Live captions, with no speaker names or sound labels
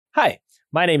Hi,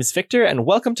 my name is Victor, and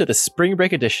welcome to the spring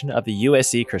break edition of the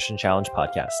USC Christian Challenge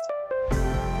podcast.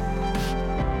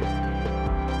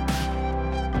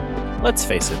 Let's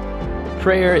face it,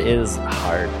 prayer is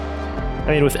hard.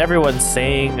 I mean, with everyone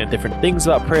saying different things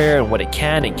about prayer and what it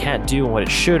can and can't do and what it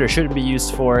should or shouldn't be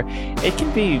used for, it can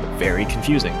be very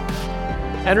confusing.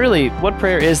 And really, what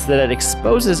prayer is that it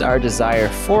exposes our desire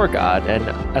for God and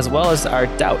as well as our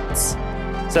doubts.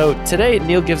 So today,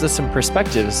 Neil gives us some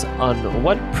perspectives on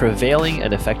what prevailing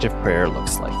and effective prayer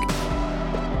looks like.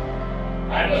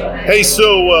 Hey,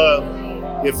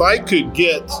 so if I could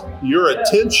get your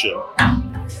attention,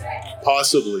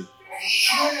 possibly.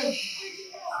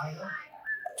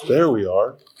 There we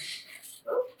are.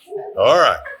 All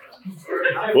right.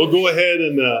 We'll go ahead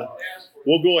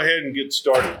and get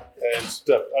started and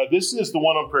stuff. This is the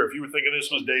one on prayer. If you were thinking this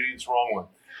was dating, it's the wrong one.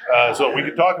 So we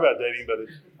could talk about dating, but it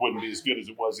wouldn't be as good as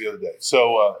it was the other day.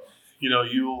 So,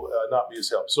 you'll not be as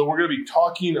helpful. So we're going to be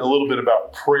talking a little bit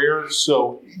about prayer.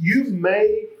 So you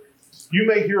may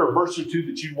hear a verse or two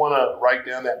that you want to write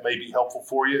down that may be helpful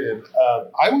for you. And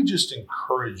I would just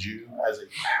encourage you as a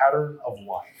pattern of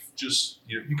life. Just,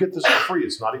 you get this for free.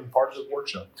 It's not even part of the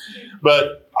workshop.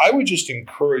 But I would just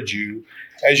encourage you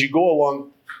as you go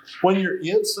along, when you're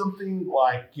in something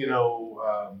like,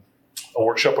 a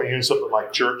workshop, when you're in something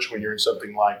like church, when you're in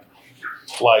something like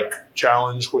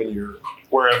challenge, when you're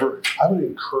wherever, I would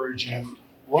encourage you,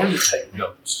 learn to take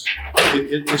notes.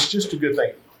 It's just a good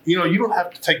thing. You don't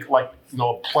have to take a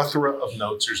plethora of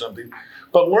notes or something,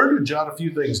 but learn to jot a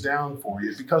few things down for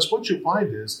you, because what you'll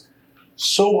find is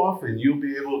so often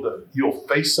you'll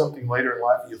face something later in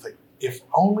life and you'll think, if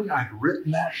only I'd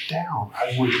written that down,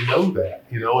 I would know that,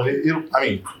 and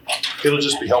it'll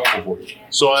just be helpful for you.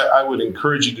 So I would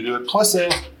encourage you to do it. Plus,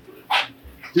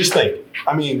 just think,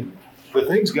 the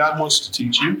things God wants to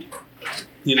teach you,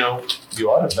 you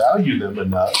ought to value them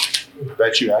enough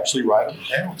that you actually write them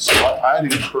down. So I'd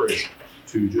encourage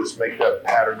you to just make that a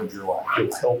pattern of your life.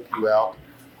 It'll help you out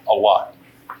a lot.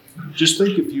 Just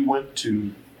think if you went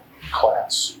to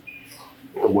class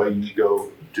the way you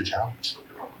go to challenge.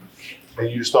 And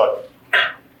you just thought,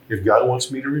 if God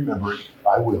wants me to remember it,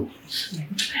 I will.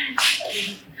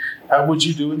 How would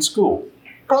you do in school?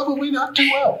 Probably not too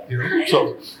well.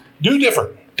 So do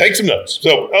different. Take some notes.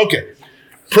 So, okay.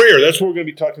 Prayer, that's what we're going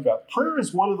to be talking about. Prayer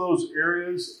is one of those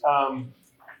areas, I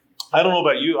don't know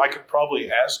about you, I could probably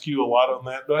ask you a lot on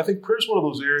that, but I think prayer is one of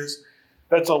those areas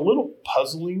that's a little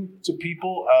puzzling to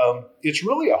people. It's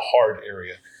really a hard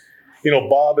area.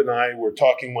 Bob and I were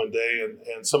talking one day,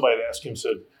 and somebody had asked him,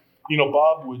 said,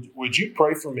 Bob, would you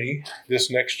pray for me this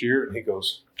next year? And he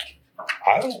goes,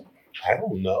 I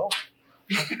don't know.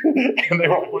 And they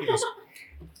were like, what? He goes,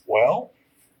 well,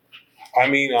 I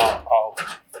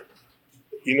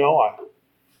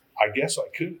guess I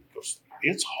could. He goes,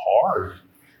 it's hard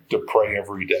to pray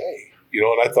every day,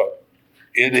 and I thought,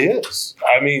 it is.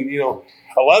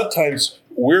 A lot of times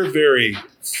we're very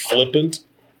flippant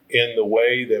in the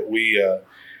way that we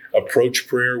approach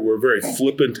prayer. We're very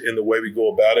flippant in the way we go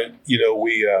about it.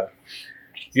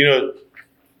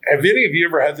 Have any of you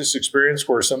ever had this experience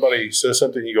where somebody says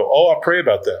something, you go, oh, I'll pray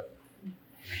about that.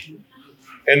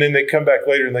 And then they come back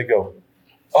later and they go,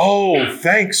 oh,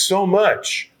 thanks so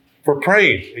much for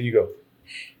praying. And you go,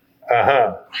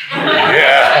 yeah,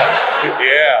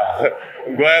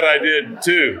 I'm glad I did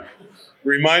too.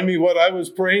 Remind me what I was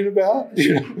praying about.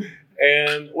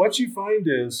 And what you find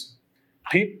is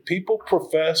people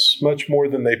profess much more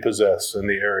than they possess in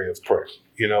the area of prayer.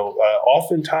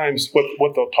 Oftentimes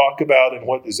what they'll talk about and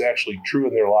what is actually true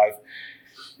in their life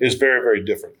is very, very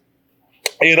different.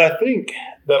 And I think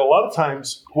that a lot of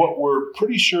times what we're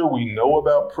pretty sure we know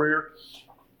about prayer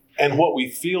and what we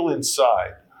feel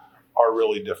inside are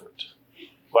really different.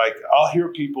 Like, I'll hear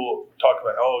people talk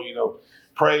about,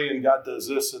 pray and God does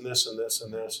this and this and this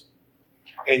and this.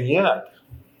 And yet,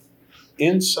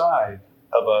 inside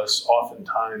of us,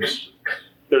 oftentimes,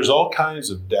 there's all kinds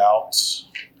of doubts,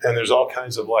 and there's all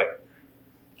kinds of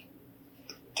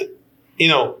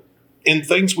in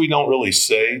things we don't really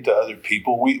say to other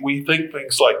people, we think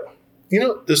things like,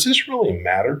 does this really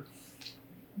matter?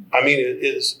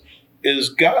 Is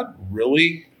God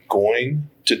really going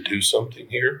to do something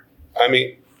here?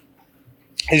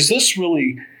 Is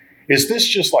this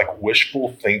just like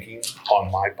wishful thinking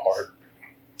on my part?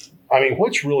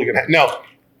 What's really going to happen? Now,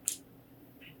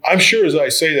 I'm sure as I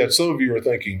say that, some of you are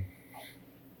thinking,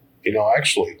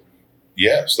 actually,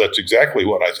 yes, that's exactly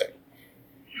what I think.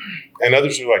 And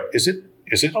others are like, is it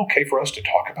okay for us to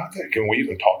talk about that? Can we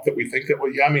even talk that we think that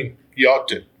way? Yeah, you ought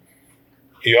to.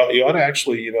 You ought to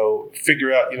actually,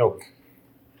 figure out,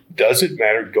 does it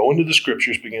matter? Go into the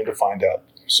scriptures, begin to find out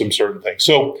some certain things.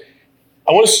 So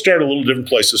I want to start a little different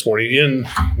place this morning in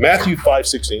Matthew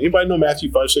 5:16. Anybody know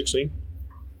Matthew 5:16?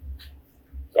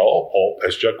 Oh,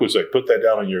 as Chuck would say, put that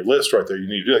down on your list right there. You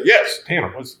need to do that. Yes,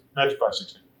 Tanner, what's Matthew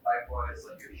 5:16? Likewise,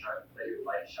 let your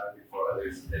light shine before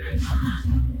others, that they may see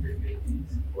your good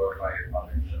deeds and glorify your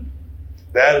Father in heaven.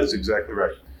 That is exactly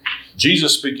right.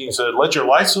 Jesus speaking said, let your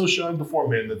light so shine before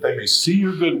men that they may see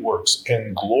your good works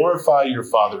and glorify your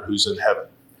Father who's in heaven.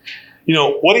 You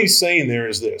know, what he's saying there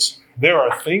is this. There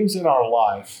are things in our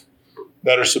life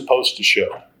that are supposed to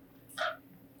show.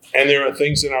 And there are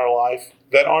things in our life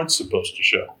that aren't supposed to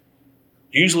show.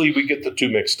 Usually we get the two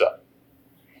mixed up.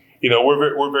 You know,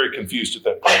 we're very confused at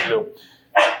that point. You know,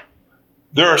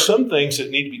 there are some things that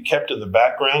need to be kept in the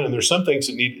background, and there's some things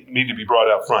that need to be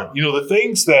brought out front. You know, the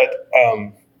things that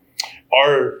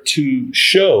are to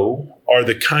show are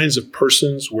the kinds of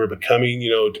persons we're becoming, you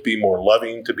know, to be more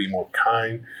loving, to be more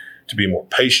kind, to be more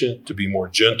patient, to be more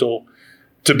gentle,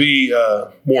 to be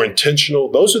more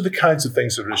intentional. Those are the kinds of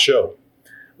things that are to show.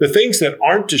 The things that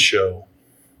aren't to show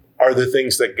are the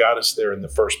things that got us there in the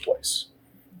first place.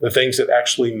 The things that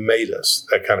actually made us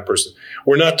that kind of person.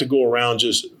 We're not to go around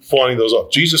just flaunting those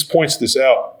off. Jesus points this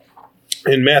out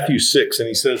in Matthew 6, and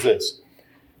he says this,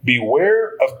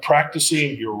 beware of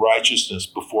practicing your righteousness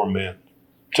before men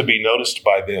to be noticed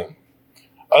by them.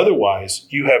 Otherwise,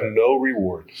 you have no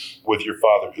reward with your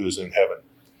Father who is in heaven.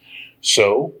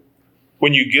 So,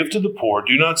 when you give to the poor,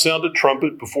 do not sound a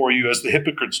trumpet before you as the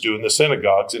hypocrites do in the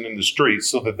synagogues and in the streets,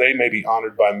 so that they may be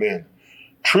honored by men.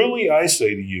 Truly, I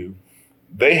say to you,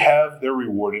 they have their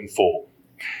reward in full.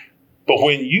 But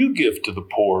when you give to the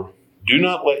poor, do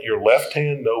not let your left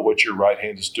hand know what your right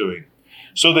hand is doing,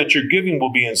 so that your giving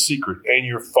will be in secret, and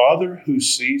your Father who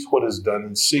sees what is done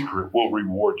in secret will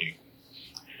reward you.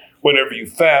 Whenever you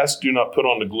fast, do not put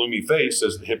on a gloomy face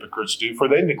as the hypocrites do, for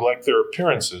they neglect their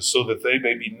appearances, so that they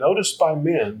may be noticed by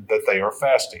men that they are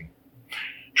fasting.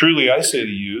 Truly, I say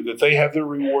to you that they have their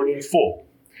reward in full.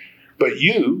 But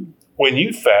you, when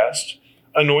you fast,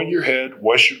 anoint your head,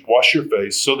 wash your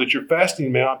face, so that your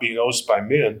fasting may not be noticed by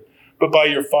men, but by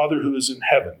your Father who is in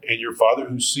heaven. And your Father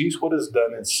who sees what is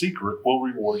done in secret will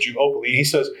reward you openly. He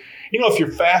says, you know, if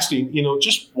you're fasting, you know,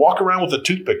 just walk around with a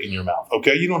toothpick in your mouth,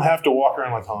 okay? You don't have to walk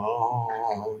around like,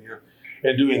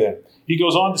 and doing that. He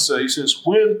goes on to say, he says,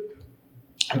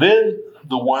 then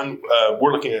the one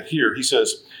we're looking at here, he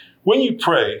says, when you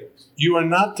pray, you are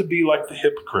not to be like the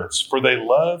hypocrites, for they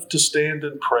love to stand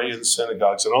and pray in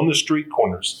synagogues and on the street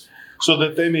corners, so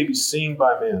that they may be seen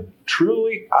by men.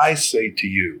 Truly, I say to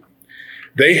you,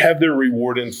 they have their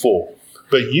reward in full.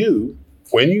 But you,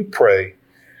 when you pray,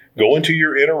 go into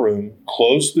your inner room,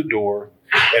 close the door,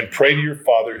 and pray to your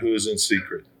Father who is in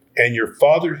secret. And your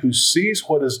Father who sees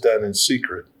what is done in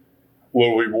secret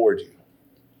will reward you.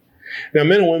 Now,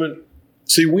 men and women,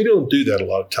 see, we don't do that a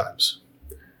lot of times.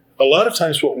 A lot of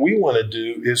times what we want to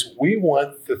do is we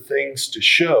want the things to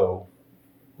show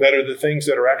that are the things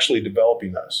that are actually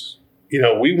developing us. You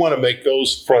know, we want to make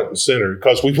those front and center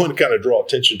because we want to kind of draw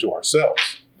attention to ourselves.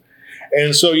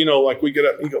 And so, you know, like we get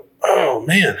up and you go, oh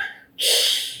man,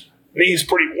 knees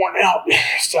pretty worn out.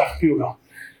 Stuff. People go,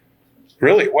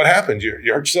 really? What happened? You hurt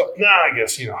yourself? Nah, I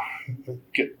guess, you know,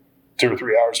 get 2 or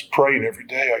 3 hours of praying every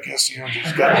day. I guess, you know,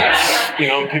 just got to, you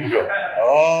know, people go,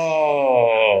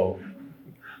 oh.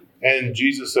 And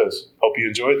Jesus says, hope you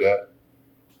enjoyed that.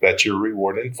 That's your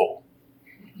reward in full.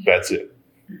 That's it.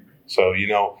 So, you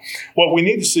know, what we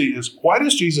need to see is, why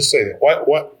does Jesus say that?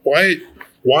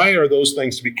 Why are those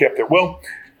things to be kept there? Well,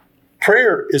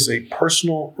 prayer is a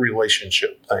personal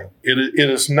relationship thing. It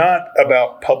is not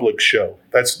about public show.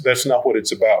 That's not what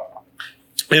it's about.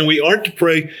 And we aren't to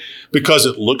pray because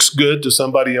it looks good to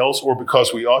somebody else or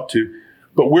because we ought to,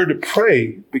 but we're to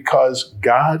pray because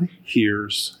God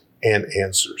hears and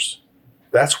answers.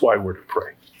 That's why we're to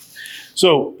pray.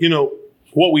 So, you know,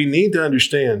 what we need to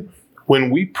understand, when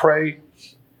we pray,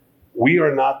 we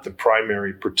are not the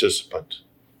primary participant.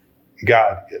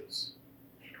 God is.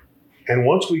 And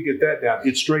once we get that down,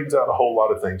 it straightens out a whole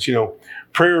lot of things. You know,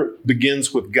 prayer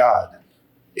begins with God.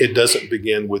 It doesn't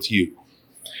begin with you.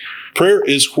 Prayer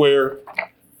is where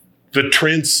the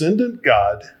transcendent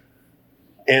God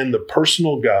and the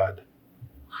personal God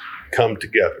come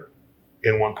together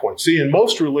in one point. See, in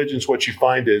most religions, what you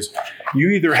find is you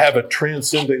either have a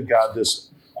transcendent God,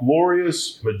 this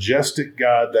glorious, majestic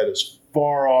God that is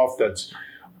far off, that's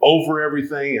over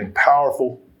everything and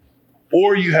powerful,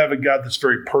 or you have a God that's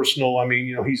very personal. I mean,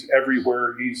 you know, he's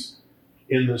everywhere. He's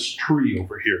in this tree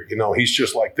over here. You know, he's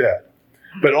just like that.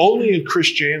 But only in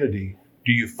Christianity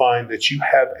do you find that you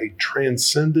have a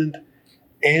transcendent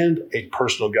and a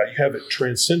personal God. You have a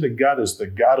transcendent God as the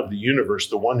God of the universe,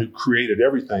 the one who created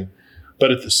everything.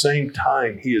 But at the same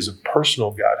time, he is a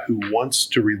personal God who wants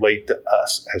to relate to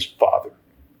us as Father.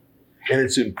 And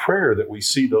it's in prayer that we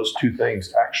see those two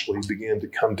things actually begin to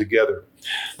come together.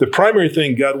 The primary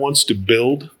thing God wants to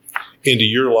build into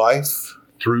your life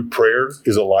through prayer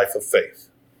is a life of faith.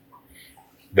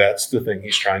 That's the thing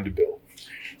he's trying to build.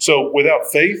 So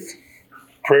without faith,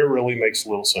 prayer really makes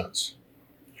little sense.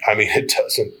 I mean, it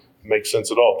doesn't make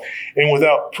sense at all. And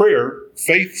without prayer,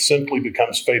 faith simply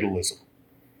becomes fatalism.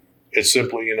 It's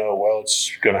simply,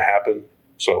 it's going to happen,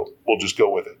 so we'll just go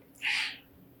with it.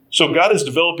 So God is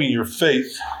developing your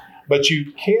faith, but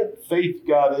you can't faith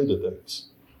God into things.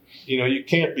 You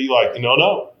can't be like,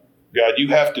 no, God, you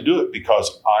have to do it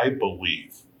because I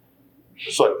believe.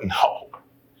 It's like, no.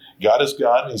 God is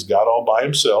God, and he's God all by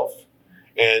himself,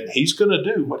 and he's going to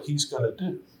do what he's going to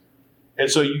do.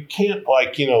 And so you can't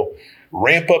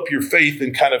ramp up your faith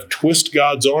and kind of twist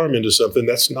God's arm into something.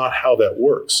 That's not how that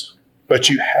works. But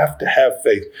you have to have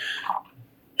faith.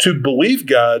 To believe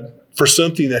God for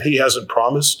something that he hasn't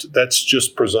promised, that's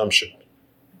just presumption.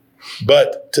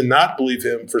 But to not believe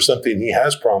him for something he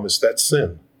has promised, that's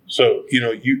sin. So,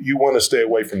 you want to stay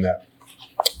away from that.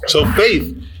 So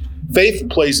faith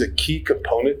plays a key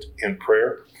component in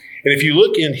prayer. And if you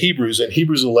look in Hebrews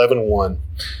 11:1,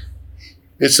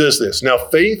 it says this: "Now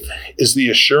faith is the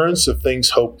assurance of things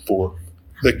hoped for,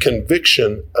 the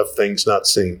conviction of things not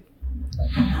seen."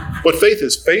 What faith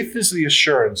is the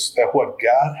assurance that what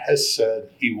God has said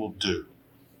he will do,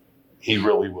 he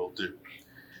really will do.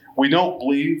 We don't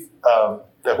believe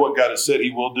that what God has said he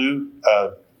will do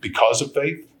because of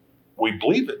faith. We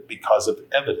believe it because of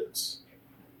evidence.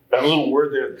 That little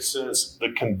word there that says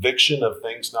the conviction of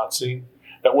things not seen,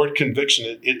 that word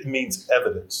conviction, it means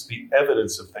evidence, the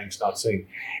evidence of things not seen.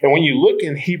 And when you look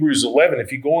in Hebrews 11,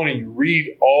 if you go on and you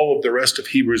read all of the rest of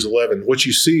Hebrews 11, what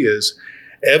you see is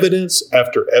evidence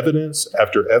after evidence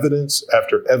after evidence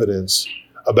after evidence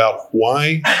about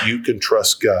why you can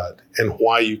trust God and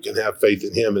why you can have faith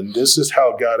in him. And this is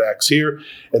how God acts here,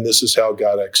 and this is how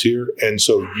God acts here. And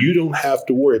so you don't have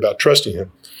to worry about trusting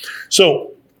him.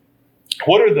 So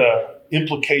what are the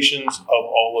implications of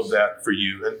all of that for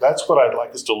you? And that's what I'd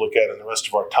like us to look at in the rest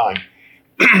of our time.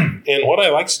 And what I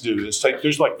like to do is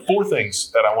there's like 4 things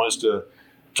that I want us to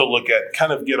look at,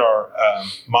 kind of get our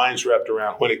minds wrapped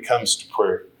around when it comes to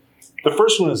prayer. The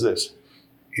first one is this: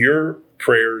 your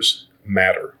prayers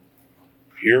matter.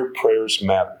 Your prayers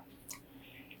matter.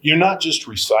 You're not just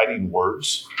reciting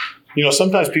words.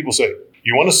 Sometimes people say,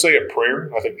 you want to say a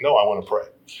prayer? I think, no, I want to pray.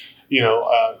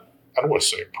 I don't want to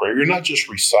say a prayer. You're not just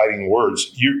reciting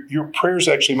words. Your prayers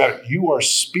actually matter. You are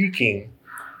speaking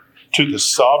to the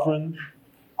sovereign,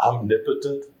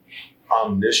 omnipotent,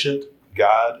 omniscient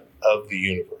God of the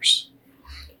universe.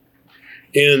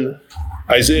 In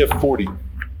Isaiah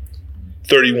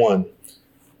 40:31,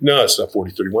 no, it's not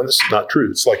 40:31. This is not true.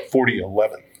 It's like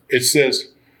 40:11. It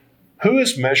says, "Who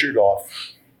has measured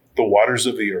off the waters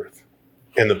of the earth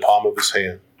in the palm of his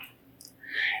hand,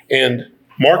 and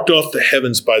marked off the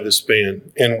heavens by the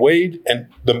span, and weighed and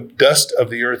the dust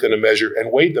of the earth in a measure,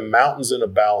 and weighed the mountains in a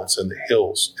balance, and the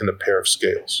hills in a pair of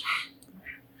scales?"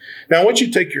 Now, I want you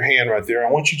to take your hand right there. I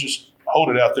want you to just hold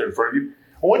it out there in front of you.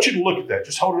 I want you to look at that.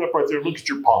 Just hold it up right there. Look at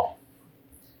your palm.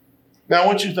 Now, I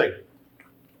want you to think,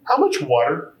 how much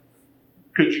water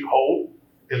could you hold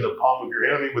in the palm of your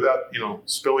hand? I mean, without,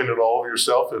 spilling it all over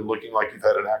yourself and looking like you've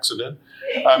had an accident.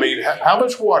 I mean, how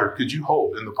much water could you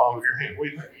hold in the palm of your hand? What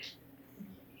do you think?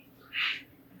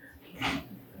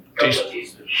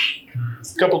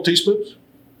 A couple teaspoons?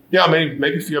 Yeah,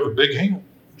 maybe if you have a big hand.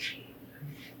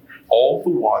 All the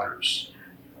waters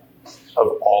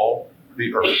of all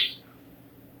the earth,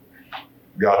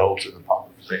 God holds in the palm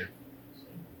of his hand.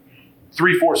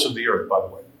 3/4 of the earth, by the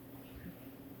way.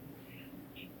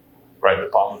 Right in the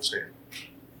palm of his hand.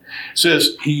 It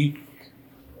says he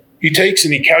takes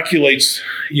and he calculates,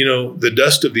 the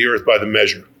dust of the earth by the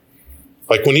measure.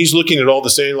 Like when he's looking at all the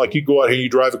sand, like you go out here and you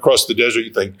drive across the desert,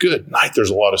 you think, good night, there's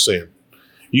a lot of sand.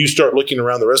 You start looking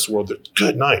around the rest of the world,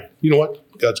 good night. You know what?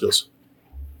 God goes,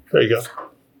 there you go.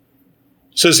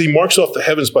 It says he marks off the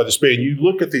heavens by the span. You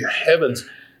look at the heavens,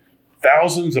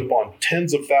 thousands upon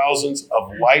tens of thousands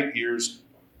of light years,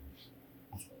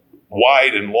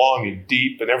 wide and long and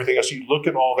deep and everything else. You look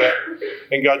at all that,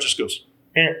 and God just goes,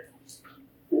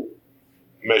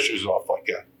 measures it off like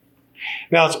that.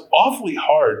 Now, it's awfully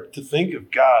hard to think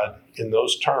of God in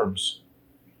those terms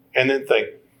and then think,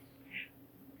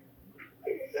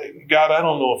 God, I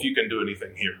don't know if you can do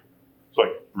anything here. It's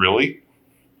like, really?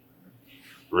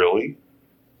 Really?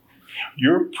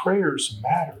 Your prayers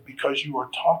matter because you are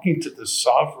talking to the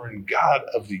sovereign God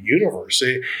of the universe.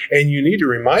 And you need to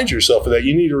remind yourself of that.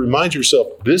 You need to remind yourself,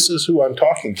 this is who I'm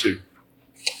talking to.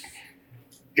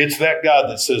 It's that God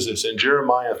that says this in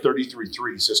Jeremiah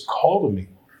 33:3. He says, call to me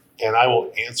and I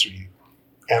will answer you,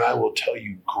 and I will tell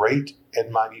you great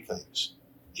and mighty things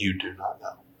you do not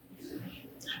know.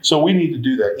 So we need to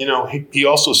do that. He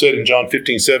also said in John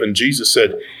 15:7, Jesus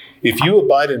said, if you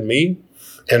abide in me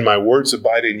and my words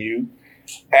abide in you,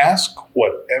 ask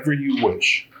whatever you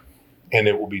wish and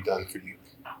it will be done for you.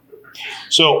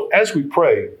 So as we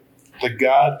pray, the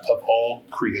God of all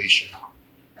creation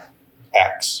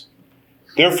acts.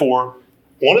 Therefore,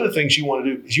 one of the things you want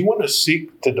to do is you want to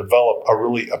seek to develop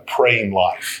a praying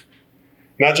life.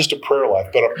 Not just a prayer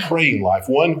life, but a praying life.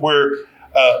 One where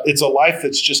it's a life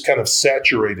that's just kind of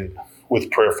saturated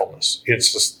with prayerfulness.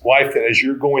 It's a life that as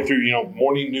you're going through,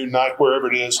 morning, noon, night,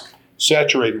 wherever it is,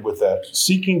 saturated with that,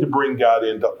 seeking to bring God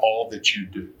into all that you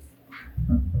do.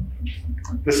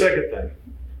 The second thing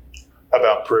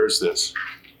about prayer is this.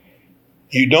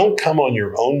 You don't come on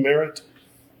your own merit.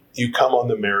 You come on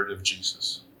the merit of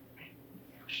Jesus.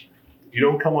 You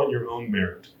don't come on your own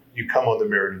merit. You come on the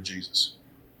merit of Jesus.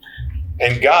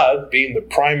 And God, being the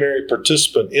primary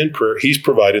participant in prayer, he's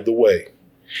provided the way.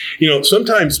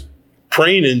 Sometimes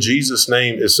praying in Jesus'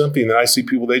 name is something that I see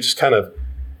people, they just kind of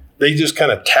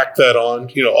tack that on,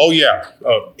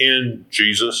 in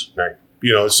Jesus' name.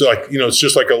 It's like, it's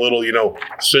just like a little,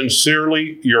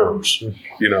 sincerely yours,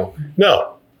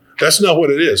 No, that's not what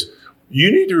it is. You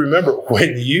need to remember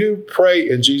when you pray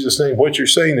in Jesus' name, what you're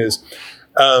saying is,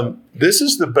 this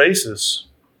is the basis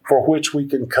for which we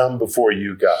can come before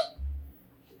you, God.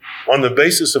 On the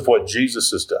basis of what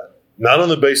Jesus has done. Not on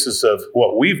the basis of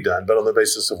what we've done, but on the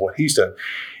basis of what he's done.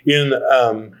 In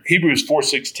Hebrews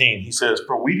 4:16, he says,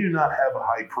 for we do not have a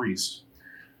high priest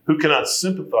who cannot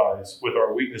sympathize with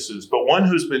our weaknesses, but one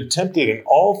who's been tempted in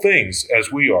all things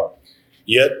as we are,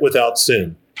 yet without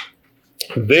sin.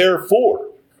 Therefore,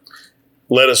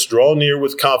 let us draw near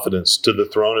with confidence to the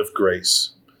throne of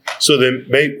grace, so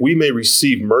that we may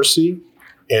receive mercy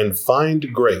and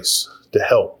find grace to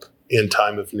help in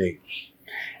time of need.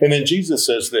 And then Jesus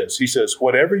says this, he says,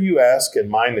 whatever you ask in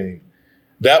my name,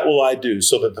 that will I do,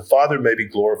 so that the Father may be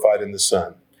glorified in the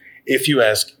Son. If you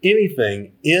ask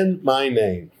anything in my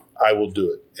name, I will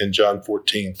do it. In John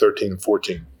 14:13 and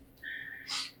 14.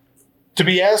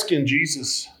 To ask in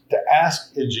Jesus'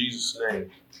 name,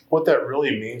 what that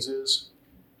really means is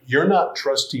you're not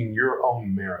trusting your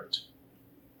own merit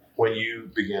when you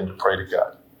begin to pray to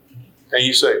God. And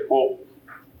you say, well,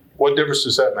 what difference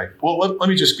does that make? Well, let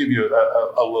me just give you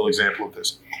a little example of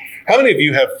this. How many of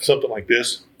you have something like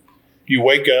this? You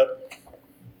wake up,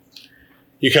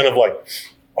 you kind of like,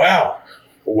 wow, I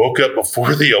woke up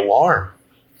before the alarm.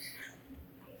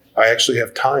 I actually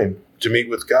have time to meet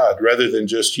with God rather than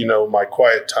just, my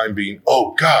quiet time being,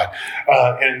 oh God,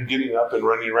 and getting up and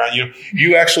running around.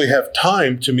 You actually have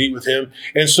time to meet with him.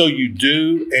 And so you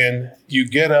do, and you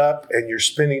get up and you're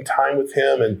spending time with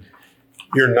him, and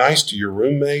you're nice to your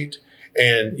roommate,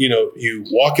 and, you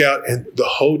walk out and the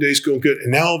whole day's going good.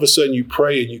 And now all of a sudden you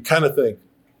pray and you kind of think,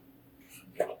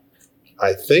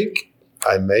 I think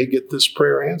I may get this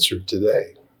prayer answered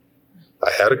today.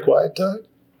 I had a quiet time.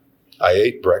 I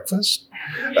ate breakfast.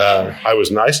 I was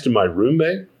nice to my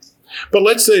roommate. But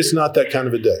let's say it's not that kind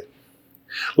of a day.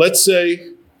 Let's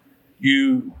say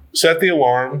you set the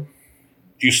alarm,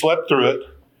 you slept through it,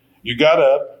 you got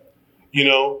up,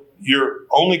 your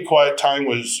only quiet time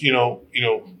was,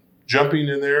 jumping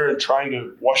in there and trying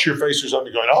to wash your face or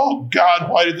something, going, oh God,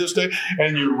 why did this day?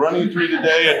 And you're running through the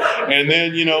day, and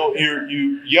then,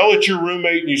 you yell at your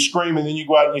roommate and you scream, and then you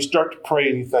go out and you start to pray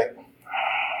and you think,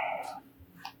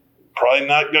 probably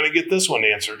not going to get this one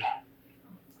answered.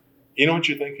 You know what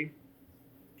you're thinking?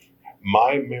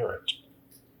 My merit,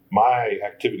 my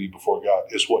activity before God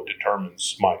is what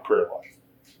determines my prayer life.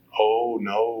 Oh,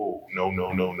 no.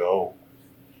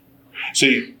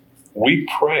 See, we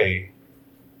pray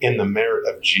in the merit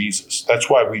of Jesus. That's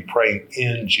why we pray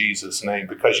in Jesus' name,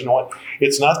 because you know what?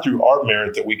 It's not through our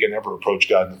merit that we can ever approach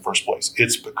God in the first place.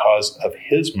 It's because of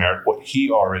his merit, what he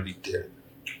already did.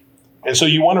 And so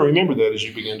you want to remember that as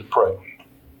you begin to pray.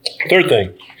 Third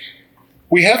thing,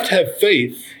 we have to have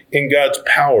faith in God's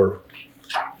power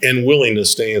and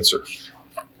willingness to answer.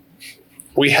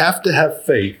 We have to have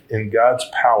faith in God's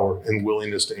power and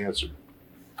willingness to answer.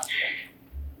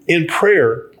 In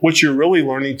prayer, what you're really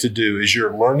learning to do is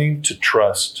you're learning to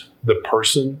trust the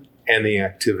person and the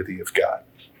activity of God.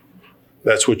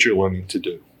 That's what you're learning to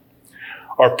do.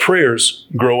 Our prayers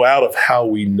grow out of how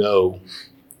we know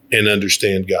and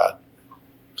understand God.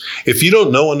 If you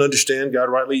don't know and understand God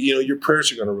rightly, your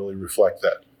prayers are going to really reflect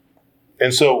that.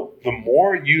 And so the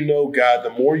more you know God, the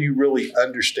more you really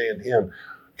understand him,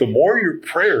 the more your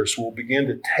prayers will begin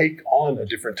to take on a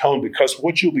different tone, because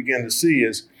what you'll begin to see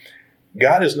is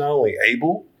God is not only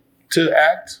able to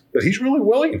act, but he's really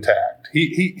willing to act.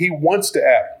 He wants to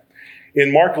act.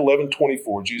 In Mark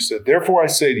 11:24, Jesus said, "Therefore I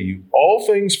say to you, all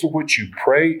things for which you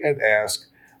pray and ask,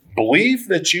 believe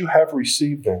that you have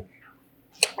received them,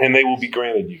 and they will be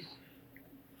granted you."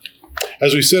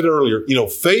 As we said earlier,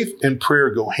 faith and prayer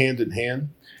go hand in hand.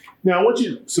 Now, I want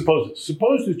you to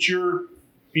suppose that you're,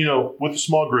 with a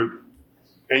small group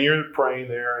and you're praying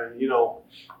there, and,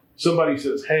 somebody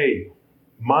says, "Hey,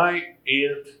 my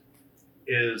aunt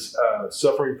is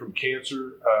suffering from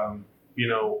cancer.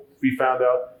 We found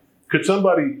out. Could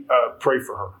somebody pray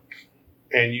for her?"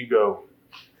 And you go,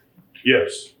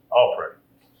 "Yes, I'll pray."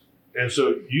 And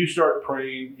so you start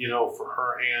praying, for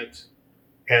her aunt,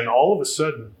 and all of a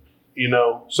sudden,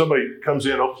 somebody comes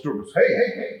in, opens the door, goes,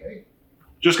 hey,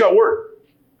 just got word.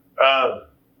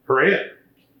 Her aunt,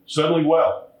 suddenly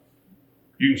well.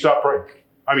 You can stop praying.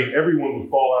 I mean, everyone would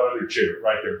fall out of their chair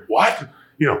right there. What?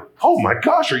 Oh my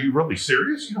gosh, are you really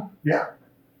serious? Yeah.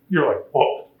 You're like,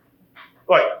 whoa.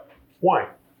 Like, why?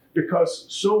 Because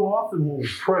so often when we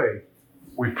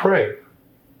pray,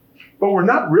 but we're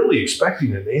not really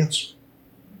expecting an answer.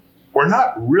 We're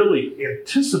not really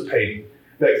anticipating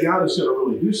that God is going to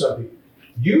really do something.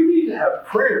 You need to have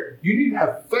prayer. You need to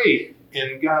have faith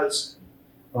in God's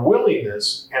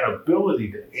willingness and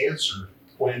ability to answer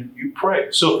when you pray.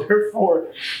 So therefore,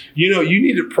 you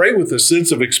need to pray with a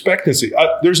sense of expectancy.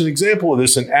 There's an example of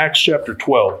this in Acts chapter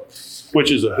 12, which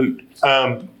is a hoot.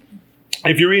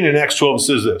 If you read in Acts 12, it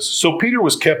says this: "So Peter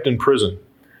was kept in prison,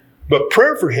 but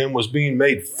prayer for him was being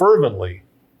made fervently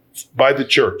by the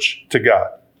church to God.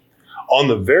 On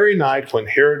the very night when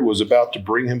Herod was about to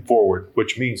bring him forward,"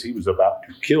 which means he was about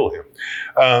to kill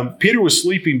him, "Peter was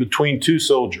sleeping between two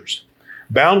soldiers,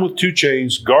 bound with two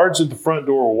chains. Guards at the front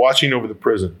door were watching over the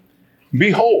prison.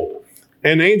 Behold,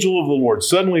 an angel of the Lord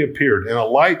suddenly appeared, and a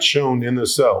light shone in the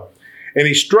cell. And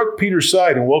he struck Peter's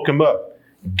side and woke him up.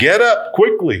 'Get up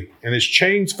quickly!' And his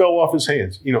chains fell off his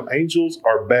hands." Angels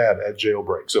are bad at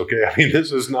jailbreaks, okay? I mean,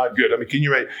 this is not good. I mean, can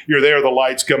you imagine? You're there, the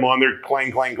lights come on, they're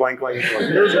clang, clang, clang, clang.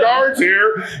 Like, "There's guards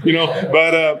here,"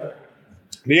 But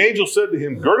the angel said to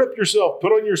him, "Gird up yourself,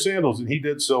 put on your sandals." And he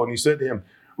did so. And he said to him,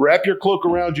 "Wrap your cloak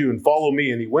around you and follow me."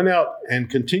 And he went out and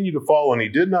continued to follow. And he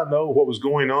did not know what was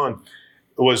going on,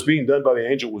 was being done by the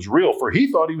angel was real, for he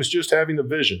thought he was just having a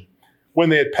vision. When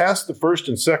they had passed the first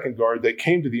and second guard, they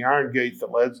came to the iron gate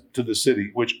that led to the city,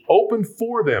 which opened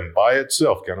for them by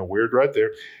itself. Kind of weird right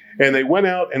there. And they went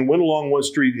out and went along one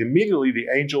street. Immediately the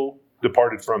angel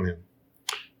departed from him.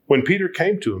 When Peter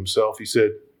came to himself, he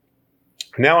said,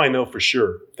 "Now I know for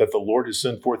sure that the Lord has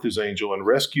sent forth his angel and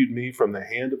rescued me from the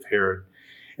hand of Herod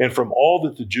and from all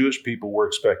that the Jewish people were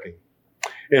expecting."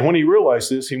 And when he realized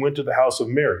this, he went to the house of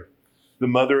Mary, the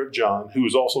mother of John, who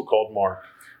was also called Mark,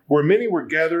 where many were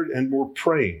gathered and were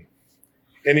praying.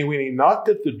 And when he knocked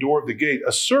at the door of the gate,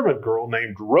 a servant girl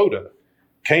named Rhoda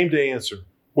came to answer.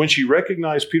 When she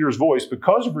recognized Peter's voice,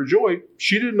 because of her joy,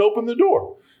 she didn't open the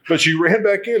door, but she ran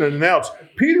back in and announced,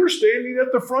 "Peter's standing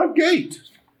at the front gate."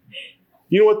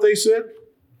 You know what they said?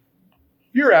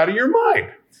 "You're out of your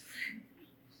mind."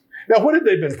 Now, what had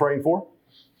they been praying for?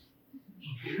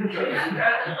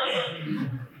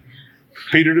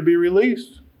 Peter to be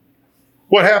released.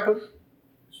 What happened?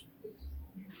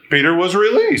 Peter was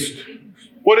released.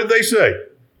 What did they say?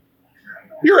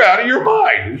 "You're out of your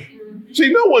mind."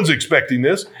 See, no one's expecting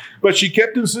this, but she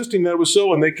kept insisting that it was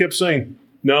so, and they kept saying,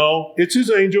 "No, it's his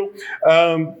angel."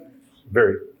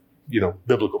 Very,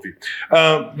 biblical view.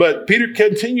 But Peter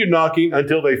continued knocking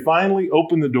until they finally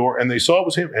opened the door, and they saw it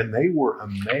was him, and they were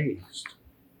amazed.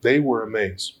 They were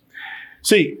amazed.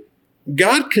 See,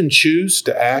 God can choose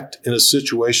to act in a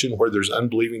situation where there's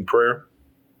unbelieving prayer,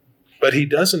 but he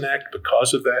doesn't act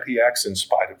because of that. He acts in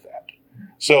spite of that.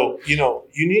 So, you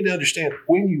need to understand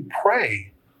when you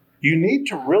pray, you need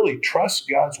to really trust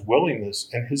God's willingness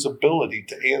and his ability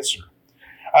to answer.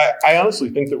 I honestly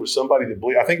think there was somebody that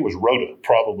believed. I think it was Rhoda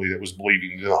probably that was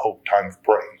believing the whole time of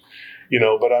praying.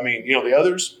 But I mean, the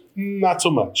others, not so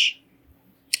much.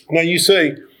 Now you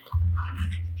say,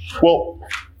 well,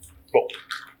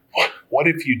 what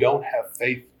if you don't have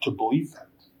faith to believe that?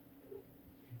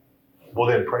 Well,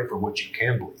 then pray for what you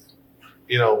can believe.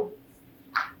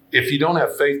 If you don't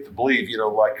have faith to believe,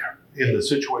 like in the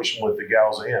situation with the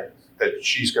gal's aunt, that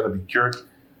she's going to be cured,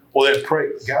 well, then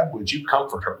pray, "God, would you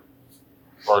comfort her?"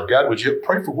 Or, "God, would you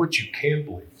pray for what you can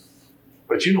believe?"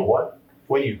 But you know what?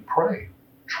 When you pray,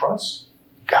 trust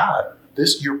God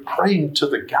You're praying to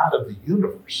the God of the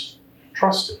universe.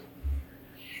 Trust Him.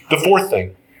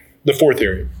 The fourth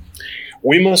area,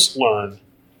 we must learn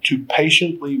to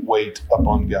patiently wait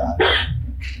upon God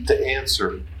to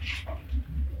answer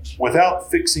without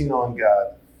fixing on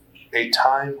God a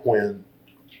time when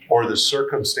or the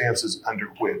circumstances under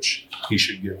which He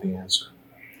should give the answer.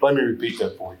 Let me repeat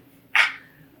that for you.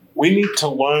 We need to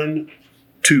learn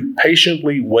to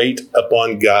patiently wait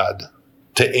upon God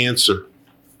to answer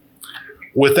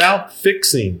without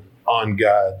fixing on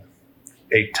God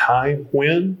a time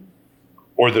when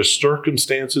or the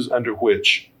circumstances under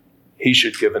which He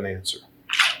should give an answer.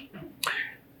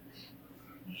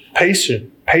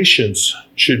 Patience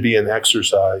should be an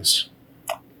exercise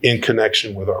in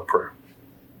connection with our prayer.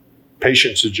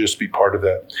 Patience should just be part of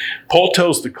that. Paul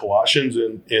tells the Colossians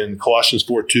in Colossians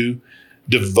 4:2,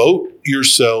 devote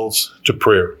yourselves to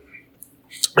prayer.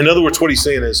 In other words, what he's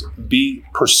saying is be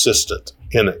persistent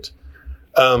in it.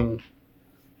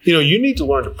 You need to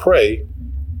learn to pray,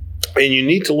 and you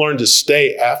need to learn to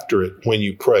stay after it when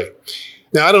you pray.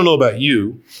 Now, I don't know about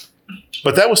you,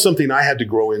 but that was something I had to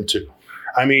grow into.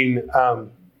 I mean,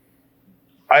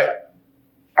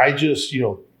 I just,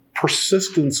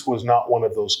 persistence was not one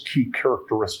of those key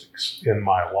characteristics in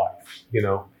my life,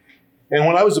 And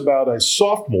when I was about a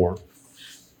sophomore,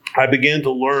 I began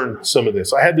to learn some of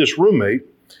this. I had this roommate.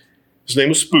 His name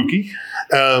was Spooky,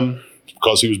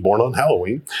 because he was born on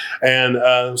Halloween.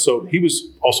 And so he was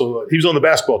on the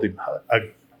basketball team, a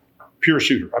pure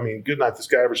shooter. I mean, good night. This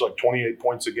guy averaged like 28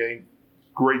 points a game.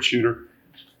 Great shooter.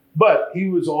 But he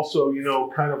was also,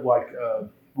 kind of like,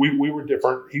 we were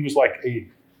different. He was like a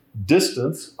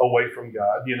distance away from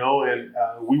God, and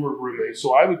we were roommates.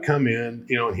 So I would come in,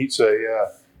 and he'd say,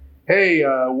 hey,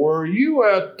 were you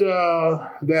at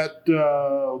that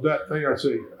thing? I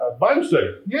say, Bible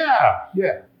study. Yeah.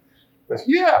 I said,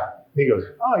 yeah. He goes,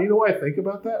 oh, you know what I think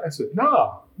about that? I said,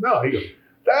 no. He goes,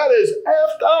 that is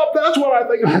effed up. That's what I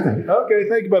think about that. Okay,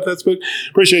 think about that, Spook.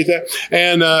 Appreciate that.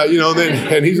 And,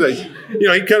 then and he's like,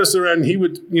 he'd kind of sit around and he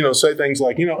would, say things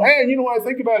like, hey, you know what I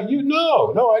think about you?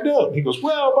 No, I don't. He goes,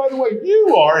 well, by the way,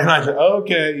 you are. And I said,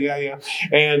 okay, yeah.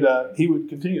 And he would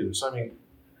continue this,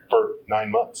 for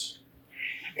 9 months.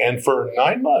 And for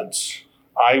 9 months,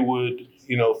 I would,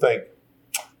 think,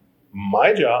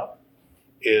 my job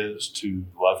is to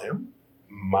love him.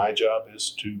 My job is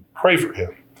to pray for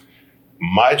him.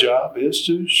 My job is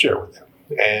to share with him.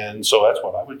 And so that's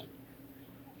what I would do.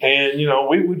 And,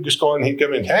 we would just go on and he'd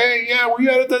come in, hey, yeah, were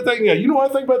you at that thing? Yeah, you know what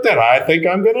I think about that? I think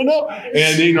I'm going to know.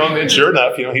 And, and sure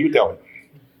enough, he would tell me.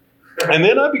 And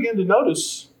then I began to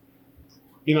notice,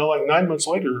 like 9 months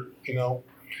later,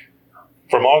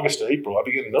 from August to April, I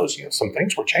began to notice, some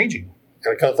things were changing.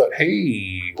 And I kind of thought,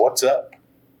 hey, what's up?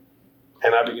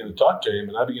 And I began to talk to him,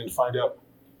 and I began to find out,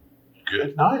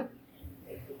 good night.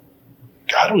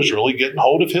 God was really getting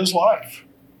hold of his life.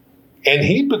 And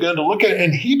he began to look at it,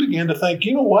 and he began to think,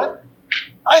 you know what?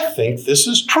 I think this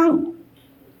is true.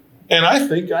 And I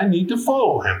think I need to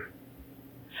follow him.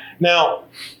 Now,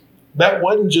 that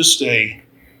wasn't just a,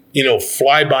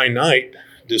 fly-by-night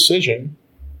decision,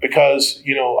 because,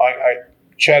 I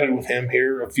chatted with him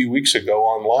here a few weeks ago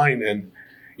online, and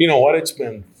you know what? It's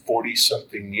been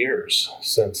 40-something years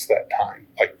since that time,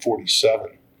 like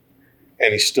 47.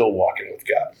 And he's still walking with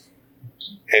God.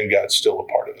 And God's still a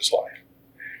part of his life.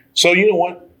 So you know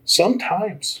what?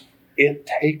 Sometimes it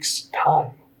takes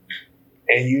time.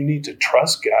 And you need to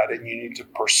trust God and you need to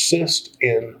persist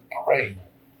in praying.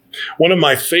 One of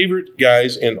my favorite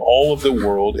guys in all of the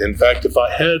world, in fact, if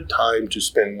I had time to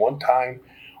spend one time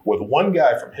with one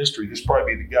guy from history, this would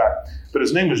probably be the guy. But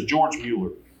his name is George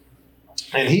Mueller.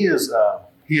 And he is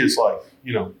like,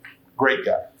 great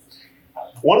guy.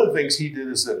 One of the things he did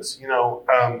is this,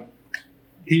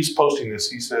 he's posting this.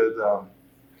 He said,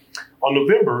 on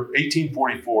November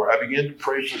 1844, I began to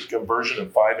pray for the conversion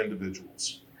of 5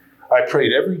 individuals. I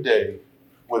prayed every day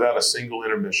without a single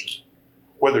intermission,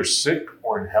 whether sick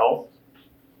or in health,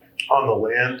 on the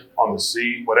land, on the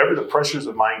sea, whatever the pressures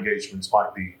of my engagements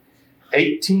might be.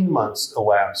 18 months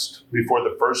elapsed before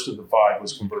the first of the 5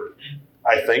 was converted.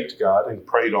 I thanked God and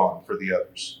prayed on for the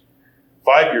others.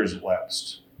 5 years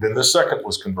elapsed. Then the second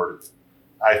was converted.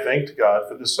 I thanked God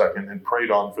for the second and prayed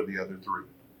on for the other 3.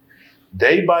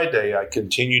 Day by day, I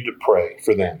continued to pray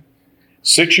for them.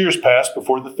 6 years passed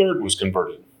before the third was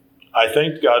converted. I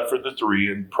thanked God for the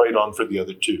 3 and prayed on for the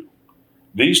other 2.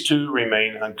 These 2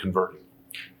 remain unconverted.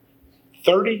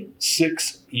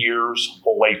 36 years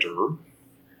later,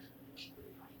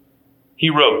 he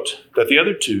wrote that the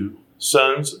other 2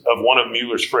 sons of one of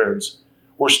Mueller's friends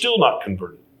were still not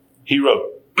converted. He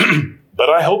wrote, but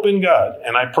I hope in God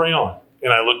and I pray on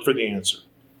and I look for the answer.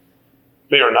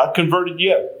 They are not converted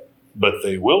yet, but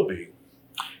they will be.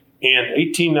 In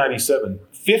 1897,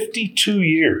 52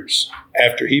 years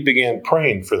after he began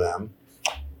praying for them,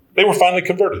 they were finally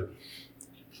converted.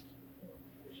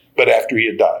 But after he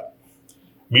had died.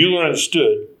 Mueller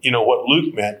understood, what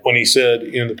Luke meant when he said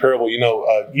in the parable, you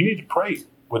need to pray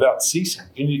without ceasing.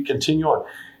 You need to continue on.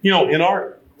 In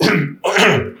our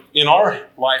in our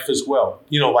life as well,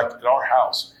 like in our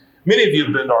house. Many of you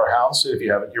have been to our house. If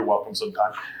you haven't, you're welcome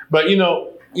sometime. But in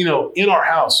our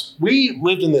house, we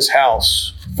lived in this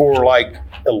house for like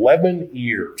 11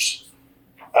 years.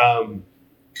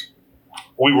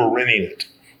 We were renting it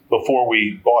before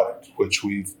we bought it, which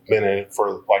we've been in it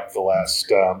for like the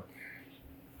last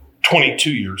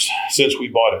 22 years since we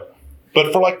bought it.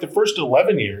 But for like the first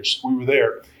 11 years, we were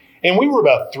there. And we were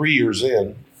about 3 years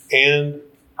in. And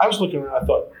I was looking around, I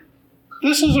thought,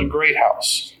 this is a great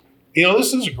house.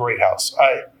 This is a great house.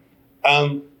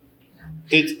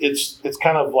 It's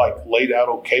kind of like laid out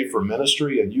okay for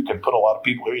ministry, and you can put a lot of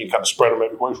people here. You can kind of spread them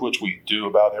everywhere, which we do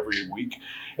about every week.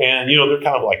 And, they're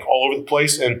kind of like all over the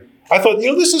place. And I thought,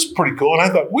 this is pretty cool. And I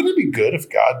thought, wouldn't it be good if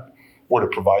God were to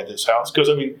provide this house? Because,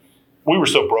 we were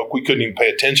so broke, we couldn't even pay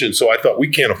attention. So I thought, we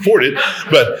can't afford it,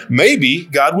 but maybe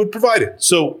God would provide it.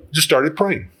 So just started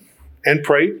praying and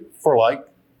prayed for like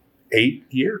 8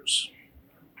 years.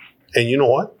 And you know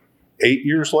what? 8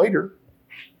 years later,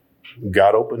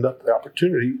 God opened up the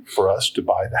opportunity for us to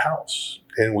buy the house,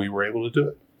 and we were able to do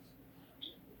it.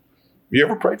 You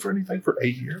ever prayed for anything for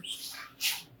 8 years?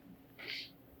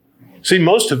 See,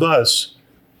 most of us,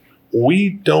 we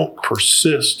don't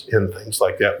persist in things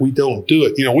like that. We don't do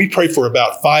it. We pray for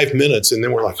about 5 minutes, and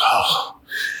then we're like,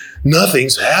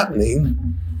 nothing's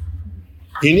happening.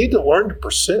 You need to learn to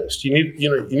persist. You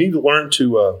need to learn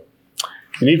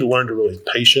to really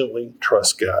patiently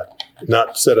trust God,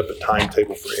 not set up a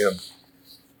timetable for him.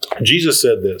 Jesus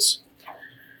said this.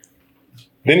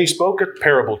 Then he spoke a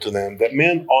parable to them that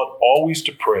men ought always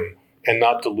to pray and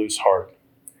not to lose heart.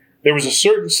 There was a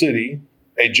certain city,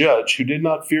 a judge who did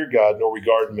not fear God nor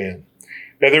regard men.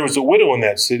 Now there was a widow in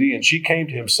that city, and she came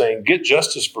to him saying, "Get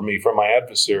justice for me from my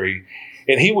adversary."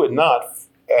 And he would not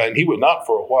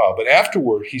for a while. But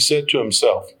afterward he said to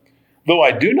himself, "Though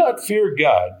I do not fear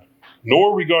God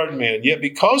nor regard men, yet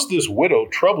because this widow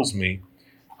troubles me,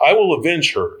 I will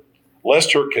avenge her,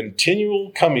 lest her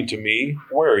continual coming to me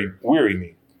weary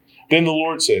me." Then the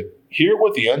Lord said, "Hear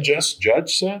what the unjust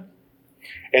judge said?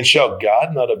 And shall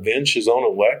God not avenge his own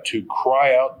elect who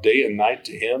cry out day and night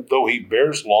to him, though he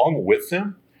bears long with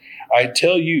them? I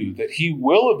tell you that he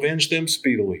will avenge them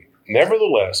speedily.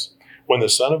 Nevertheless, when the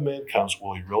Son of Man comes,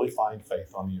 will he really find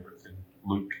faith on the earth?" In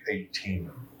Luke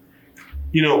 18.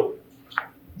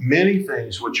 Many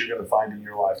things what you're going to find in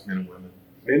your life, men and women,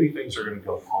 many things are going to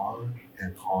go on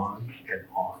and on and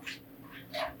on.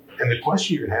 And the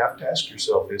question you're going to have to ask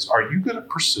yourself is, are you going to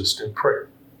persist in prayer?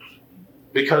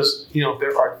 Because,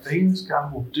 there are things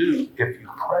God will do if you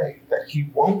pray that he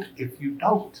won't if you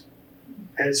don't.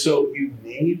 And so you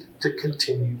need to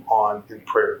continue on in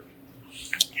prayer.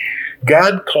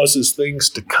 God causes things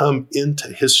to come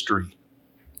into history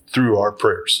through our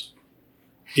prayers.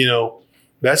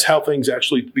 That's how things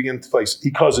actually begin to place.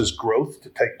 He causes growth to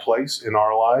take place in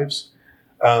our lives.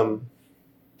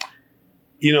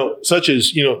 Such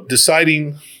as,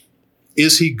 deciding,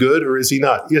 is he good or is he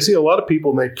not? You see, a lot of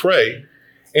people, they pray,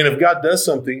 and if God does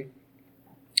something,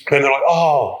 then they're like,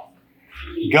 oh,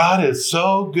 God is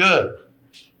so good.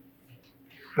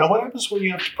 Now, what happens when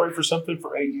you have to pray for something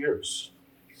for 8 years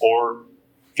or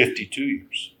 52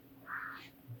 years?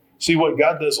 See, what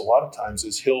God does a lot of times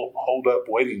is he'll hold up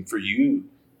waiting for you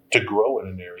to grow in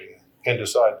an area and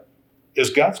decide, is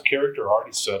God's character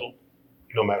already settled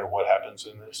no matter what happens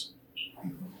in this?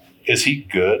 Is he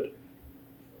good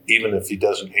even if he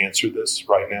doesn't answer this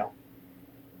right now?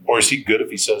 Or is he good if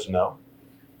he says no?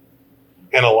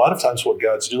 And a lot of times what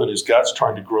God's doing is God's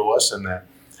trying to grow us in that.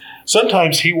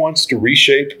 Sometimes he wants to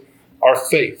reshape our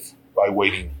faith by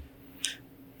waiting.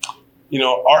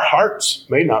 Our hearts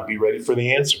may not be ready for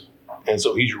the answer. And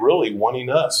so he's really wanting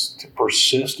us to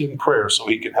persist in prayer so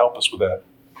he can help us with that.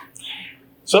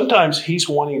 Sometimes he's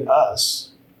wanting us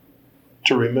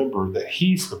to remember that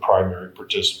he's the primary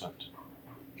participant,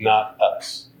 not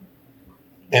us.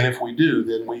 And if we do,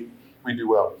 then we do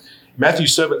well. Matthew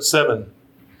 7:7,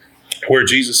 where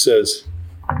Jesus says,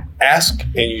 "Ask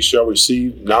and you shall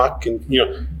receive, knock and,"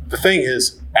 the thing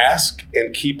is, ask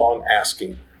and keep on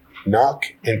asking,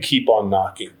 knock and keep on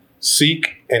knocking,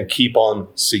 seek and keep on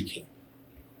seeking.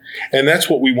 And that's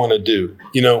what we want to do.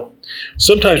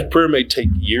 Sometimes prayer may take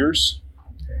years,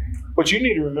 but you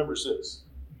need to remember this.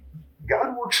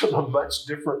 God works on a much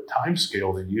different time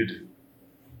scale than you do.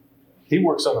 He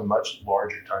works on a much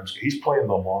larger time scale. He's playing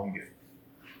the long game.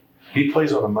 He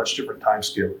plays on a much different time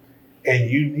scale. And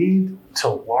you need to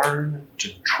learn to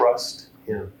trust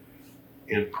him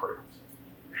in prayer.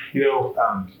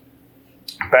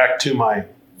 Back to my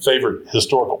favorite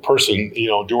historical person,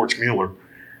 George Mueller.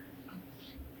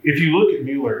 If you look at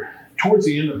Mueller, towards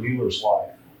the end of Mueller's life,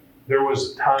 there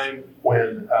was a time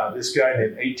when this guy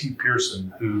named A.T.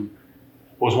 Pierson, who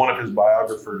was one of his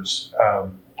biographers,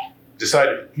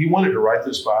 decided he wanted to write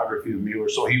this biography of Mueller.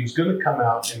 So he was going to come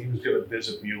out and he was going to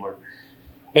visit Mueller.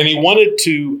 And he wanted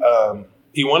to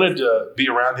be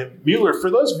around him. Mueller, for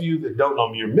those of you that don't know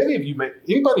Mueller, many of you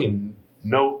anybody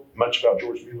know much about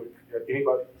George Mueller?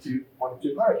 Anybody? One,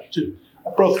 two? All right, two.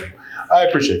 Both of you. I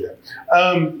appreciate that.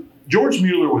 George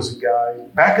Mueller was a guy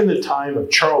back in the time of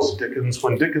Charles Dickens,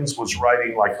 when Dickens was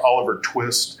writing like Oliver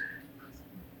Twist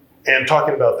and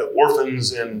talking about the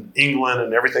orphans in England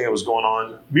and everything that was going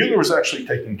on. Mueller was actually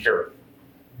taken care of.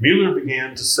 Mueller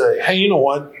began to say, hey, you know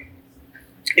what?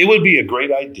 It would be a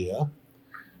great idea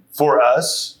for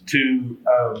us to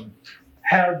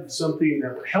have something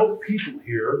that would help people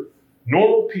here,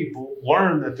 normal people,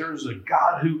 learn that there's a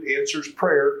God who answers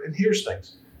prayer and hears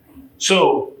things.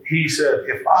 So he said,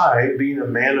 if I, being a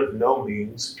man of no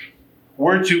means,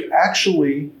 were to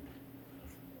actually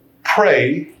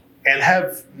pray and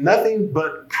have nothing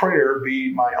but prayer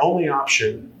be my only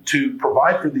option to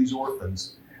provide for these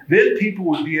orphans, then people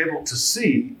would be able to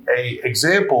see an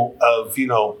example of,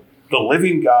 the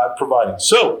living God providing.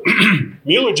 So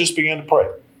Mueller just began to pray.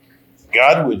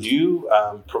 God, would you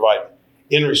provide?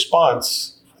 In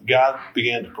response, God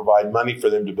began to provide money for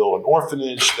them to build an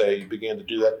orphanage. They began to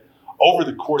do that. Over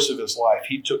the course of his life,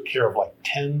 he took care of like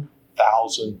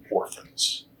 10,000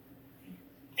 orphans.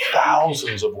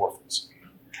 Thousands of orphans.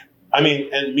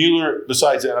 And Mueller,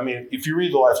 besides that, if you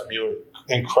read the life of Mueller,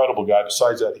 incredible guy.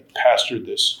 Besides that, he pastored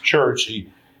this church.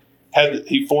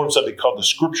 He formed something called the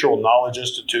Scriptural Knowledge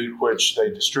Institute, which they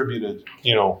distributed,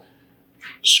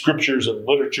 scriptures and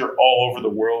literature all over the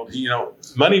world.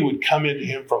 Money would come into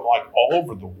him from like all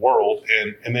over the world,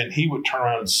 and then he would turn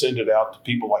around and send it out to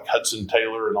people like Hudson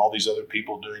Taylor and all these other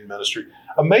people doing ministry.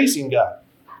 Amazing guy.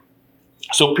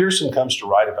 So Pierson comes to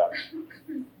write about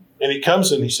it. And he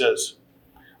comes and he says,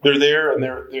 they're there, and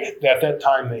they're at that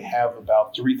time they have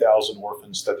about 3,000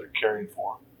 orphans that they're caring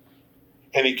for.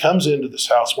 And he comes into this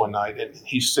house one night, and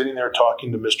he's sitting there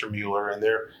talking to Mr. Mueller, and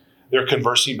they're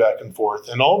conversing back and forth.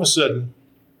 And all of a sudden,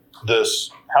 this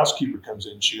housekeeper comes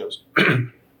in. She goes,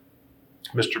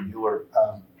 Mr. Mueller,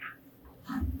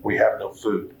 we have no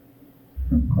food.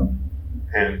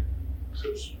 And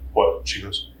says, what? She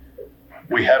goes,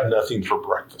 we have nothing for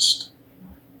breakfast.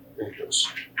 And he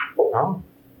goes, oh.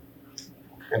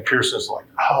 And Pierson's like,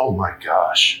 oh my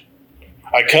gosh.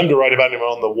 I come to write about him.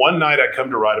 On the one night I come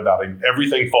to write about him,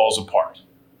 everything falls apart.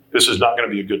 This is not going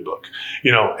to be a good book.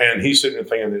 And he's sitting there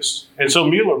thinking this. And so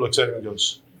Mueller looks at him and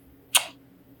goes,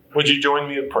 would you join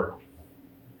me in prayer?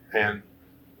 And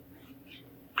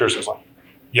Pierson's like,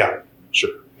 yeah, sure.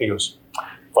 He goes,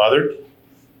 Father,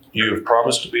 you have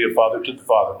promised to be a father to the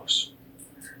fatherless.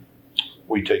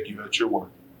 We take you at your word.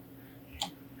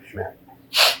 Amen.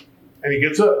 And he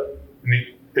gets up,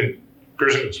 and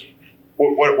Pierson goes,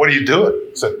 what are you doing?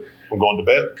 I said, I'm going to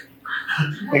bed.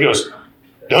 He goes,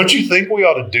 don't you think we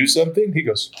ought to do something? He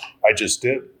goes, I just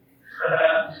did.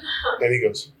 And he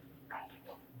goes,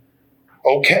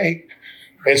 okay.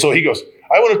 And so he goes,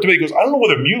 I went up to bed. He goes, I don't know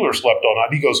whether Mueller slept all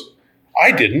night. He goes,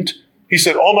 I didn't. He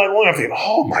said, all night long, I'm thinking,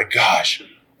 oh my gosh,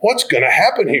 what's going to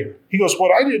happen here? He goes,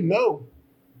 what I didn't know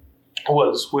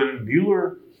was when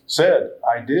Mueller said,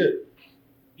 I did,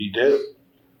 he did.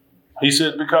 He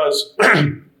said, because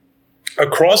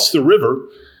across the river,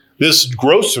 this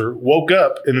grocer woke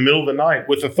up in the middle of the night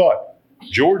with the thought,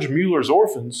 George Mueller's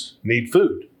orphans need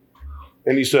food.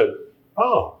 And he said,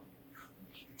 oh,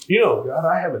 God,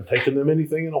 I haven't taken them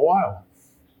anything in a while.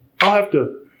 I'll have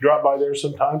to drop by there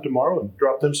sometime tomorrow and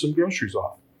drop them some groceries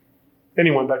off. And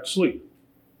he went back to sleep.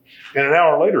 And an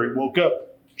hour later, he woke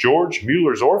up. George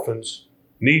Mueller's orphans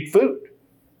need food.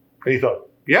 And he thought,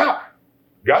 yeah,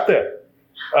 got that.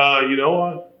 I'm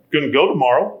going to go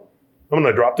tomorrow. I'm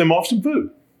going to drop them off some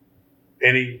food.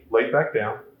 And he laid back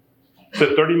down.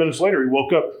 Said 30 minutes later, he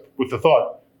woke up with the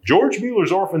thought, George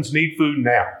Mueller's orphans need food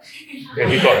now.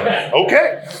 And he thought,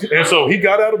 okay. And so he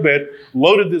got out of bed,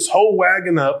 loaded this whole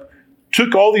wagon up,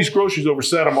 took all these groceries over,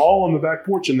 sat them all on the back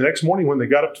porch. And the next morning when they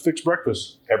got up to fix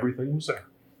breakfast, everything was there.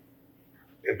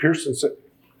 And Pierson said,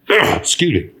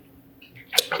 excuse me.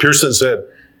 Pierson said,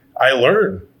 I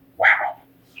learned, wow,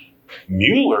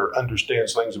 Mueller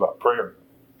understands things about prayer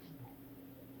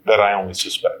that I only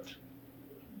suspect.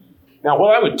 Now,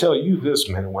 what I would tell you this,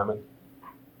 men and women,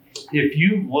 If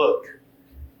you look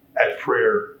at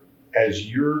prayer as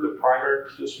you're the primary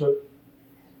participant,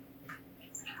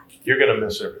 you're going to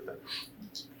miss everything.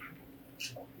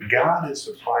 God is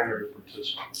the primary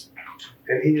participant,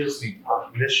 and He is the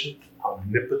omniscient,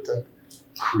 omnipotent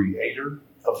creator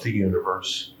of the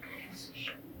universe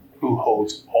who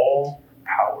holds all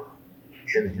power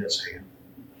in His hand.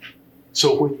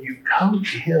 So when you come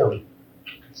to Him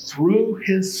through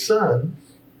His Son,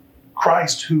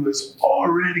 Christ, who has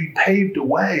already paved a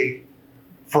way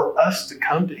for us to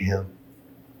come to Him,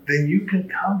 then you can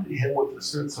come to Him with a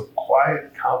sense of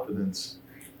quiet confidence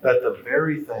that the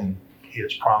very thing He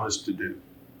has promised to do,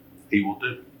 He will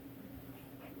do.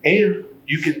 And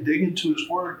you can dig into His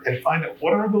Word and find out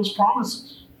what are those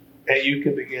promises, and you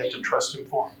can begin to trust Him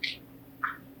for them.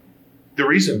 The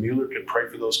reason Mueller could pray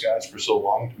for those guys for so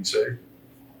long to be saved,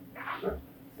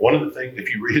 one of the things,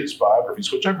 if you read his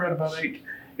biographies, which I've read about 8,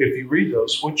 if you read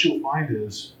those, what you'll find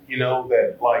is,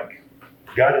 that like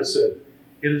God has said,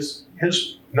 it is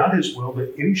not His will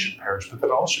that any should perish, but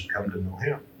that all should come to know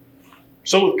Him.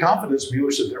 So with confidence,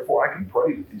 Mueller said, therefore I can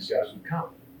pray that these guys would come.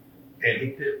 And he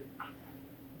did.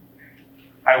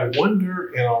 I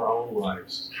wonder in our own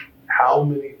lives how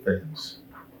many things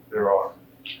there are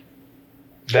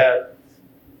that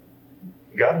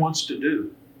God wants to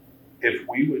do if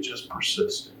we would just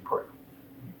persist in prayer.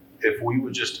 If we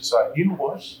would just decide, you know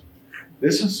what?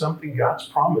 This is something God's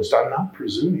promised. I'm not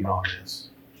presuming on this.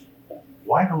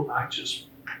 Why don't I just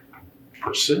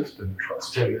persist and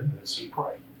trust Him in this and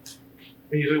pray?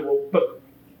 And you say, well, but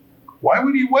why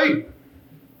would He wait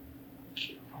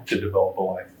to develop a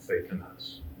life of faith in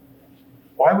us?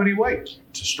 Why would He wait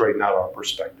to straighten out our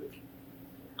perspective?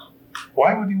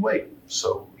 Why would He wait?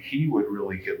 So He would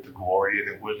really get the glory, and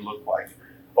it would look like,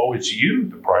 oh, it's you,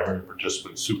 the primary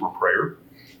participant, super prayer.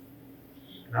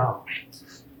 No.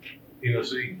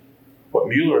 See, what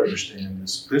Mueller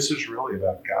understands is this is really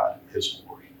about God and His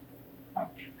glory.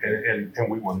 And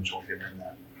we want to join Him in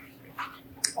that.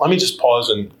 Let me just pause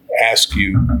and ask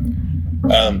you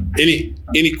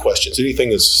any questions, anything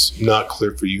that's not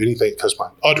clear for you, anything that comes to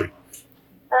mind. Audrey.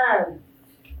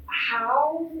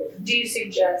 How do you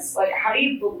suggest, how do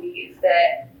you believe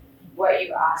that what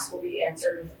you ask will be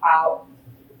answered without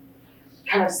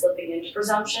kind of slipping into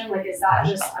presumption? Is that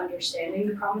just understanding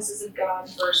the promises of God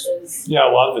versus... Yeah,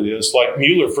 a lot of it is. Like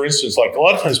Mueller, for instance, a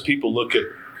lot of times people look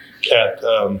at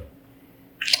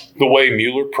the way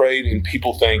Mueller prayed and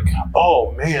people think,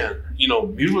 oh man,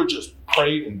 Mueller just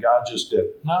prayed and God just did.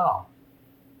 No.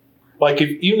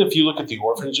 Even if you look at the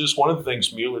orphanages, one of the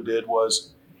things Mueller did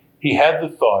was he had the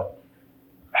thought,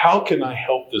 how can I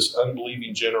help this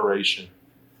unbelieving generation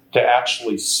to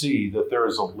actually see that there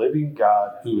is a living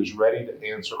God who is ready to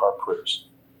answer our prayers?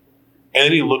 And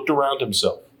then he looked around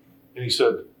himself and he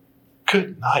said,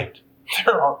 good night.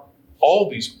 There are all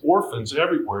these orphans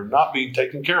everywhere not being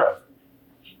taken care of.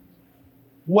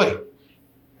 Wait,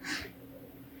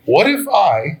 what if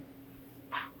I,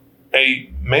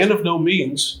 a man of no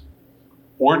means,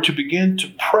 were to begin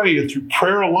to pray, and through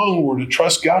prayer alone were to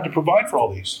trust God to provide for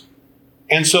all these?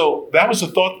 And so that was the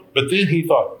thought. But then he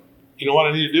thought, you know what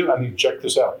I need to do? I need to check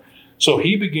this out. So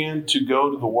he began to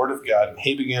go to the Word of God, and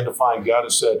he began to find God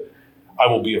has said, I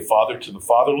will be a father to the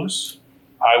fatherless.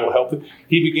 I will help them.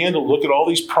 He began to look at all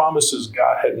these promises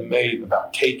God had made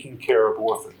about taking care of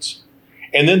orphans.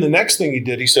 And then the next thing he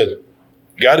did, he said,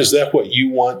 God, is that what you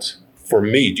want for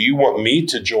me? Do you want me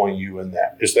to join you in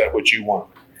that? Is that what you want?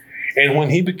 And when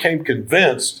he became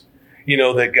convinced,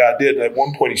 that God did, at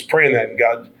one point he's praying that, and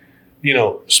God,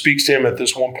 speaks to him at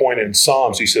this one point in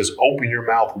Psalms. He says, open your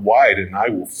mouth wide and I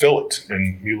will fill it.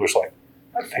 And Mueller's like,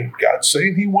 I think God's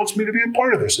saying He wants me to be a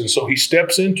part of this. And so he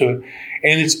steps into it.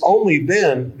 And it's only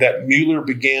then that Mueller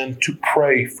began to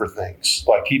pray for things.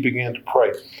 He began to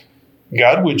pray,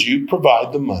 God, would you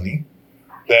provide the money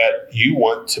that you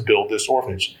want to build this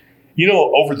orphanage?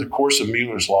 Over the course of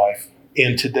Mueller's life,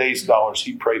 in today's dollars,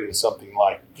 he prayed in something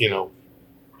like,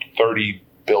 $30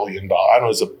 billion. I don't know,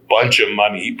 it's a bunch of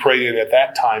money. He prayed in, at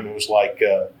that time, it was like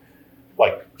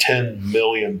 10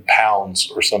 million pounds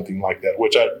or something like that,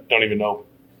 which I don't even know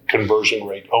conversion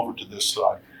rate over to this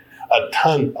side. A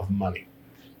ton of money.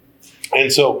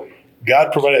 And so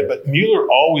God provided, but Mueller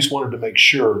always wanted to make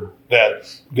sure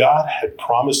that God had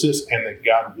promised this and that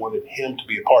God wanted him to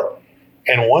be a part.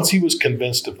 And once he was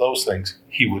convinced of those things,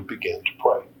 he would begin to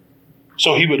pray.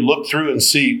 So he would look through and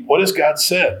see, what has God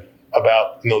said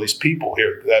about these people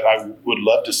here that I would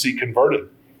love to see converted?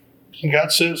 And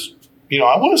God says,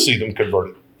 I want to see them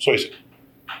converted. So he said,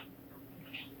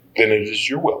 then it is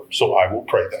your will. So I will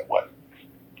pray that way.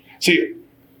 See,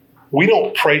 we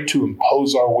don't pray to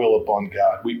impose our will upon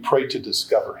God. We pray to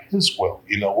discover his will.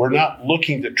 We're not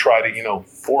looking to try to,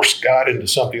 force God into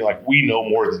something like we know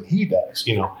more than he does.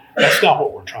 That's not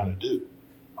what we're trying to do.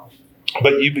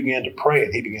 But you began to pray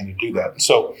and he began to do that. And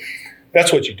so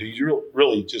that's what you do. You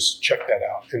really just check that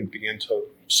out and begin to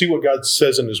see what God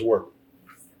says in his word.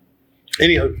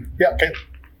 Anyhow, yeah, okay.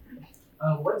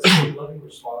 What's a loving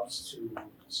response to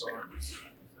someone,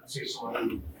 let's say someone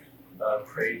who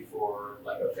prayed for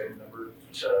like a family member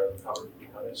to recover from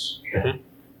illness and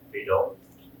they don't?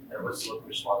 And what's the loving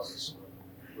response to someone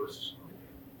who goes through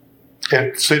something?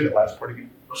 And say the last part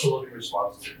again. What's the loving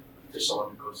response to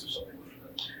someone who goes through something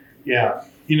like that? Yeah,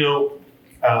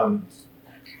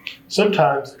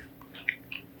 sometimes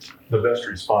the best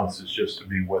response is just to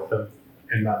be with them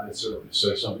and not necessarily to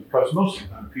say something. Because most of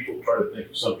the time people try to think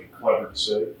of something clever to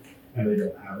say and they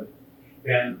don't have it.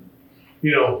 And,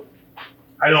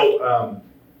 I don't,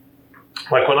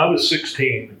 like when I was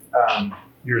 16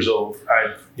 years old,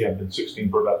 I'd been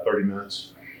 16 for about 30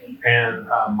 minutes. And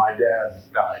my dad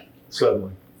died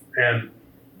suddenly. And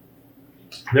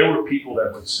there were people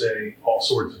that would say all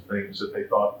sorts of things that they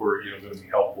thought were, going to be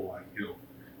helpful. Like,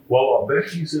 well, I'll bet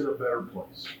he's in a better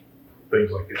place.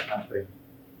 Things like that. And I think,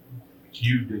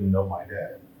 you didn't know my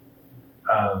dad.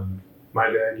 My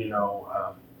dad,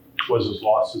 was as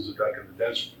lost as a duck in the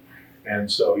desert.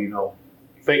 And so,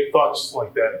 think thoughts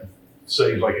like that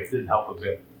say like it didn't help a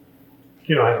bit.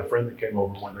 I had a friend that came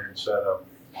over one day and said,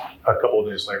 a couple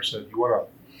of days later, said, you want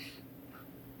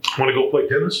to go play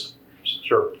tennis? I said,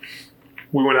 sure.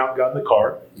 We went out, got in the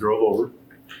car, drove over,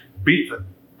 beat the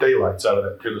daylights out of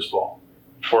that tennis ball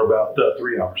for about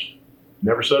 3 hours.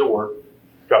 Never said a word.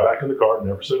 Got back in the car,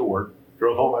 never said a word.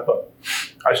 Drove home.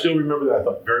 I still remember that. I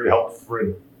thought very helpful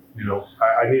friend.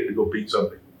 I needed to go beat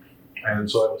something. And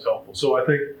so that was helpful. So I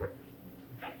think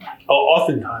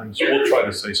oftentimes we'll try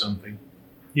to say something.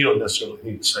 You don't necessarily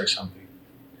need to say something.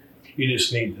 You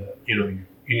just need to, you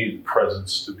need the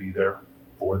presence to be there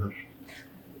for them.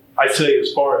 I'd say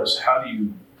as far as how do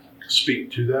you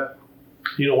speak to that,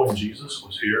 when Jesus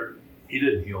was here, he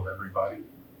didn't heal everybody.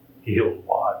 He healed a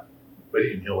lot, but he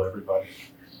didn't heal everybody.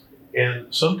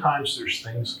 And sometimes there's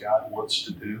things God wants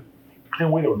to do,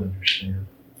 and we don't understand.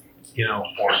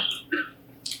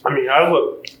 I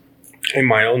look in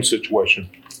my own situation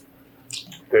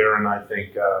there, and I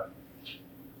think, I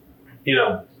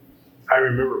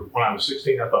remember when I was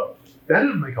 16, I thought, that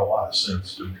doesn't make a lot of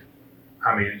sense to me.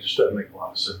 It just doesn't make a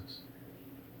lot of sense.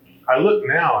 I look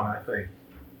now and I think,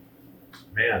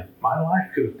 man, my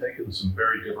life could have taken some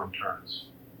very different turns.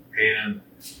 And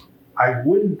I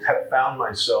wouldn't have found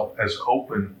myself as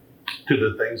open to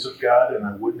the things of God, and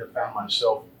I wouldn't have found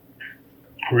myself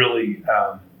really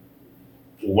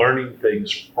learning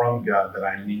things from God that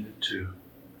I needed to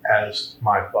as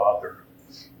my father,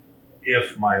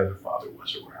 if my other father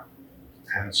was around.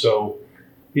 And so,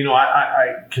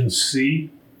 I can see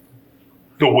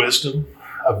the wisdom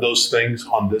of those things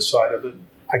on this side of it.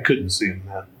 I couldn't see them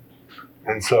then.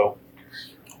 And so,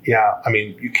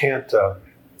 you can't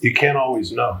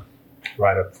always know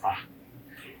right up front,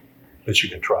 but you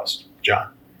can trust.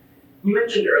 John? You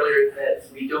mentioned earlier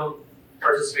that we don't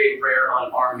participate in prayer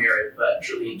on our merit, but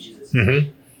truly in Jesus' name.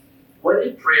 Mm-hmm. What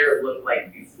did prayer look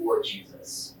like before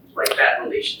Jesus? Like that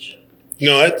relationship?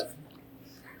 That's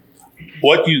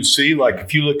what you see. Like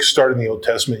if you start in the Old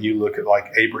Testament, you look at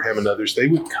like Abraham and others, they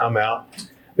would come out,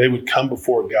 they would come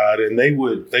before God and they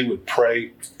would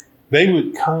pray. They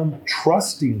would come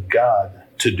trusting God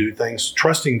to do things,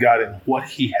 trusting God in what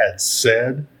he had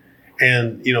said.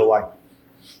 And,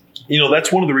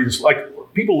 that's one of the reasons, like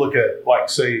people look at, like,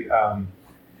 say,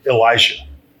 Elijah,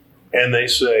 and they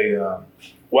say,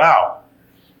 wow,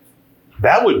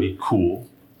 that would be cool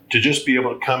to just be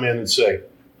able to come in and say,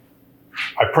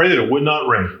 I pray that it would not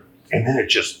rain. And then it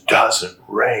just doesn't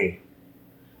rain.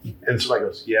 And somebody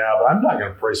goes, yeah, but I'm not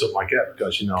going to pray something like that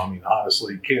because,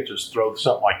 honestly, you can't just throw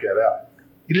something like that out.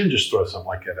 He didn't just throw something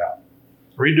like that out.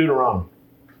 Read Deuteronomy.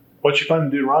 What you find in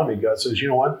Deuteronomy, God says, you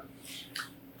know what?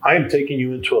 I am taking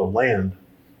you into a land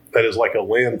that is like a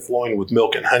land flowing with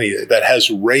milk and honey, that has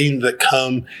rain that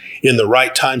come in the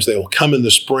right times. They will come in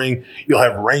the spring. You'll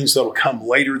have rains that will come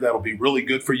later. That'll be really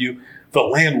good for you. The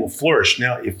land will flourish.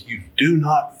 Now, if you do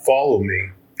not follow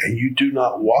me and you do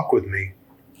not walk with me,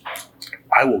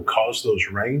 I will cause those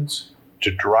rains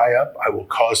to dry up. I will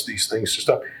cause these things to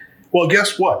stop. Well,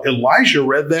 guess what? Elijah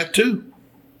read that too.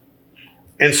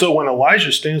 And so when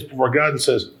Elijah stands before God and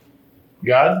says,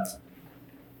 God,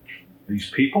 these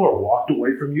people are walked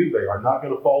away from you. They are not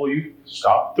going to follow you.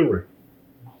 Stop the rain.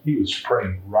 He was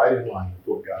praying right in line with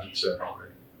what God had said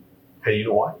already. And you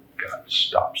know what? God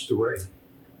stops the rain.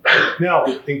 Now,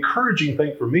 the encouraging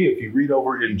thing for me, if you read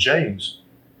over in James,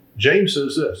 James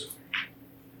says this,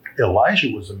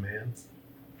 Elijah was a man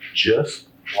just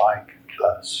like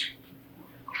us.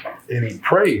 And he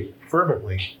prayed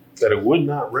fervently that it would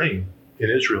not rain in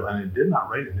Israel, and it did not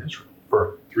rain in Israel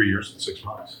for 3 years and 6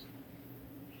 months.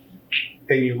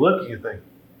 And you look and you think,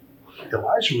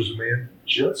 Elijah was a man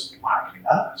just like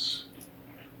us.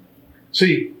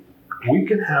 See, we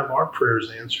can have our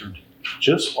prayers answered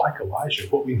just like Elijah.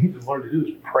 What we need to learn to do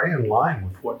is pray in line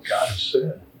with what God has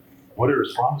said. What are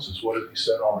his promises? What have he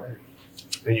said already?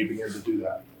 And you begin to do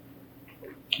that.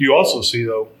 You also see,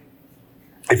 though,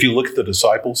 if you look at the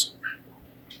disciples,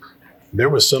 there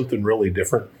was something really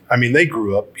different. I mean, they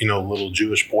grew up, little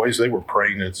Jewish boys. They were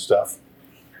praying and stuff.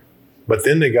 But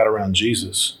then they got around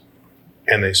Jesus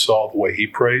and they saw the way he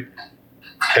prayed.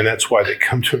 And that's why they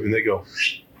come to him and they go,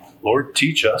 Lord,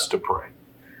 teach us to pray.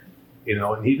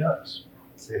 And he does.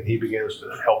 And he begins to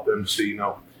help them see,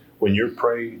 when you're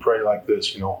praying, pray like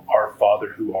this, our Father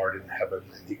who art in heaven.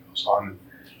 And he goes on and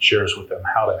shares with them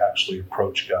how to actually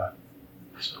approach God.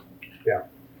 So, yeah.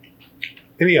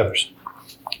 Any others?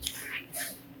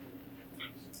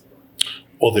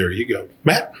 Well, there you go.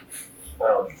 Matt?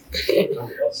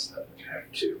 Somebody else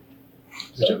had two.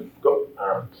 So, Go.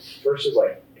 First is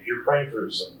if you're praying for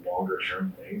some longer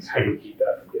term things, how do you keep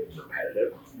that from getting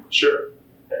repetitive? Sure.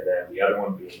 And then the other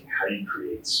one being, how do you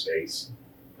create space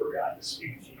for God to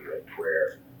speak to you in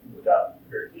prayer without,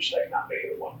 or just not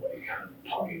making it one way, kind of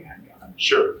talking at God?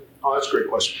 Sure. Oh, that's a great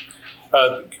question.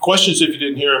 Questions, if you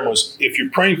didn't hear them, was if you're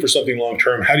praying for something long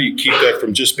term, how do you keep that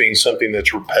from just being something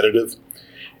that's repetitive?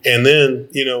 And then,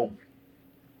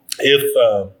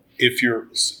 if you're,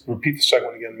 repeat the second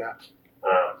one again, Matt.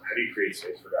 How do you create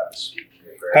space for God to speak to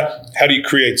you in prayer? How do you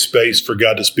create space for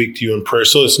God to speak to you in prayer?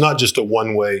 So it's not just a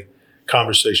one-way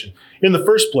conversation. In the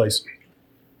first place,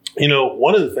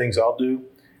 one of the things I'll do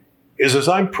is as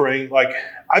I'm praying,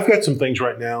 I've got some things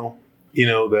right now,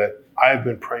 that I've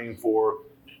been praying for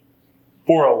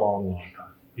a long, long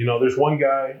time. There's one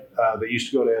guy that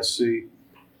used to go to SC.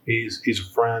 He's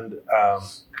a friend.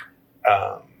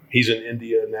 He's in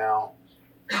India now.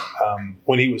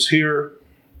 When he was here,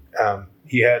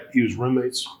 he was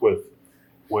roommates with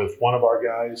one of our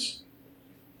guys.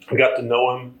 I got to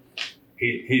know him.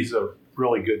 He's a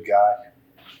really good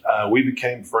guy. We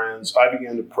became friends. I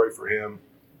began to pray for him.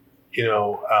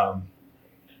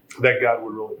 That God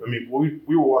would really,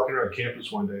 we were walking around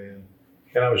campus one day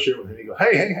and I was sharing with him. He goes,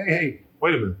 hey,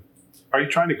 wait a minute. Are you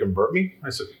trying to convert me? I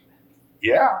said,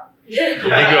 yeah. And he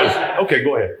goes, okay,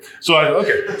 go ahead.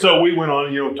 So we went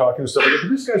on, talking and stuff. But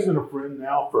this guy's been a friend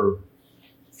now for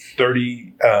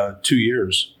 32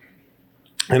 years.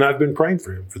 And I've been praying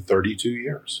for him for 32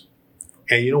 years.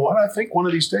 And you know what? I think one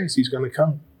of these days he's going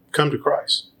to come to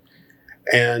Christ.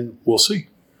 And we'll see.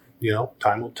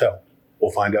 Time will tell.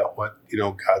 We'll find out what,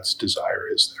 God's desire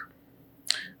is there.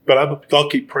 But I'll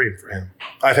keep praying for him.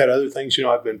 I've had other things,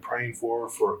 I've been praying for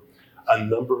a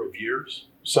number of years.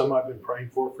 Some I've been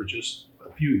praying for just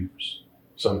a few years.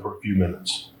 Some for a few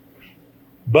minutes.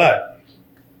 But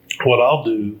what I'll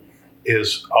do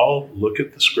is I'll look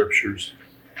at the scriptures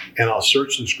and I'll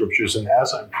search the scriptures. And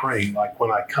as I'm praying,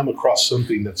 when I come across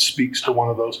something that speaks to one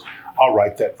of those, I'll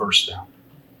write that verse down.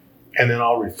 And then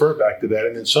I'll refer back to that.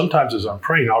 And then sometimes as I'm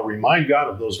praying, I'll remind God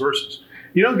of those verses.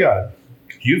 God,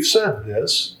 you've said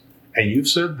this, and you've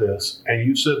said this, and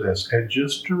you've said this. And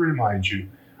just to remind you,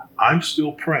 I'm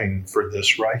still praying for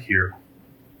this right here,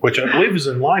 which I believe is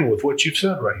in line with what you've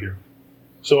said right here.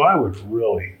 So I would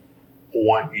really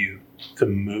want you to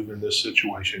move in this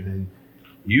situation. And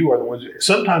you are the ones.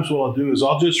 Sometimes what I'll do is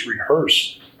I'll just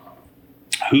rehearse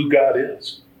who God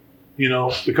is,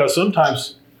 because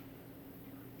sometimes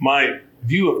my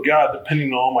view of God,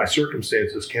 depending on all my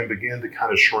circumstances, can begin to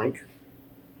kind of shrink.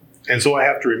 And so I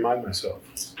have to remind myself,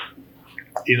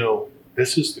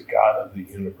 this is the God of the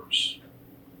universe.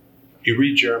 You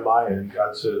read Jeremiah and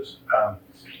God says,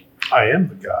 I am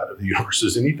the God of the universe.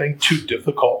 Is anything too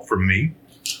difficult for me?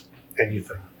 And you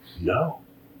think, no,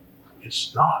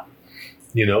 it's not.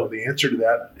 The answer to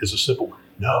that is a simple one.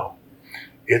 No,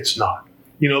 it's not.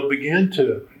 Begin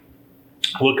to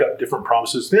look up different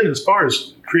promises. Then as far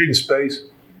as creating space,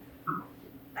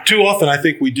 too often I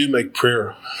think we do make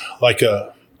prayer like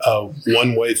a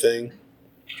one-way thing.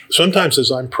 Sometimes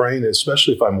as I'm praying,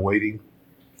 especially if I'm waiting,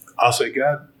 I'll say,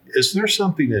 God, is there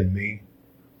something in me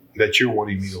that you're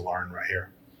wanting me to learn right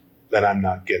here that I'm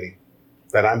not getting,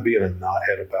 that I'm being a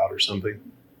knothead about or something?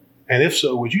 And if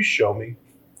so, would you show me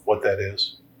what that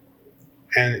is?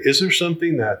 And is there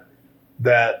something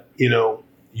that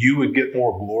you would get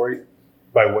more glory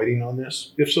by waiting on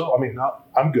this? If so,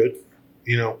 I'm good.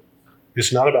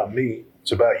 It's not about me.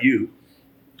 It's about you.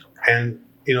 And,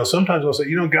 sometimes I'll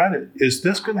say, God, is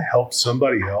this going to help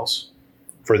somebody else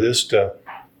for this to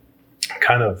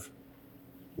kind of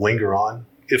linger on?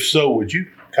 If so, would you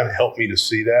kind of help me to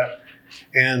see that?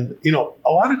 And, a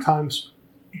lot of times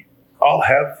I'll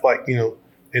have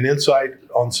an insight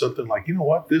on something like,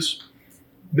 what, this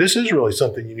is really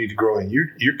something you need to grow in.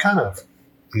 You're kind of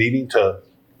needing to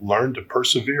learn to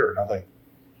persevere. And I think,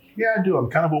 yeah, I do. I'm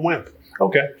kind of a wimp.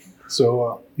 Okay.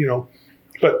 So,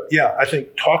 but yeah, I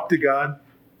think talk to God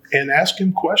and ask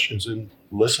him questions and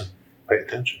listen, pay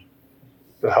attention.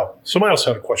 That'll help. Somebody else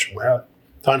had a question. We have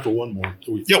time for one more.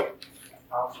 Yo.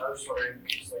 I was wondering,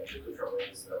 just like the different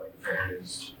ways that like prayer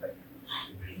is like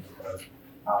division because they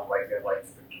have like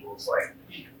the tools like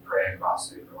prayer and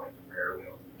fasting or like the prayer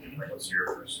wheel. Like what's your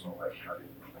personal how do you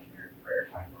like your prayer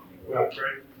time? When I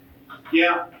pray?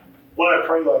 Yeah. When I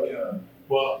pray,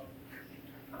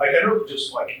 I don't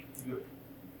just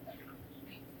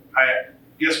I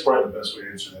guess probably the best way to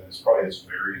answer that is probably it's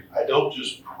varied. I don't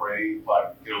just pray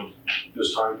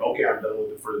this time, okay, I'm done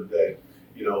with it for the day.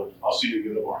 I'll see you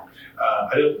again tomorrow.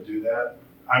 I don't do that.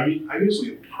 I mean, I'm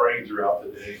usually praying throughout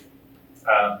the day.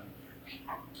 I'll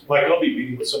be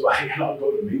meeting with somebody and I'll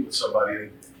go to meet with somebody.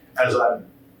 And as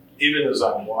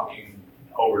I'm walking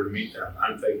over to meet them,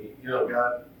 I'm thinking,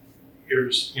 God,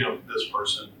 here's, this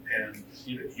person and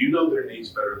you know their needs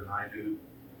better than I do.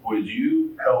 Would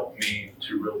you help me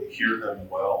to really hear them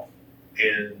well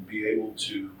and be able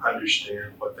to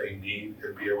understand what they need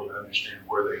and be able to understand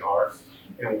where they are?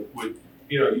 And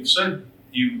you said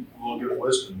you will give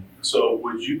wisdom. So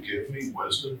would you give me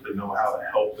wisdom to know how to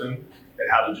help them and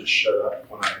how to just shut up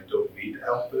when I don't need to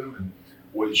help them? And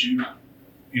would you,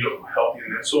 help me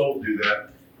in that? So I'll do that.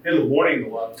 In the morning, a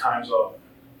lot of times I'll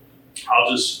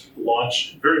just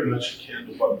launch very much akin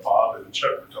to what Bob and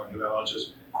Chuck were talking about. I'll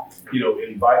just,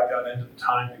 invite God into the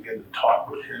time, begin to talk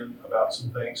with him about some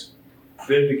things,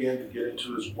 then begin to get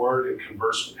into his word and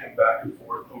converse with him back and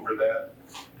forth over that.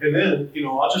 And then,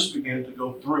 I'll just begin to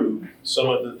go through some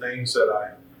of the things that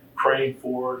I'm praying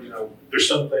for. There's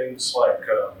some things like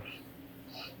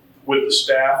with the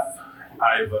staff,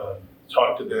 I've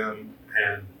talked to them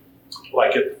and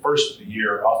at the first of the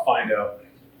year, I'll find out,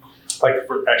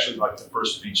 the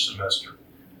first of each semester,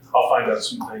 I'll find out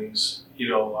some things,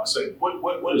 I'll say,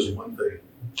 what is one thing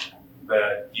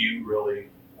that you really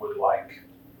would like,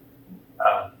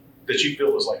 that you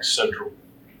feel is central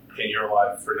in your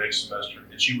life for next semester,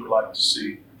 that you would like to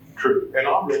see true? And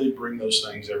I'll really bring those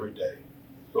things every day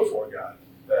before God,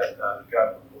 that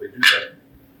God will really do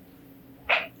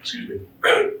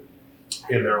that,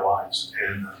 in their lives.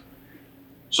 And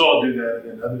so I'll do that,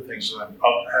 and then other things that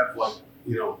I'll have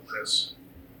this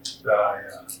that I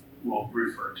will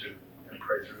refer to and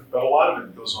pray through. But a lot of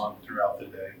it goes on throughout the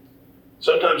day.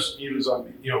 Sometimes even as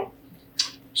I'm,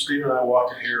 Steve and I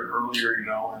walked in here earlier, and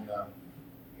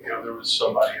there was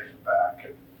somebody in the back,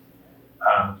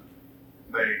 and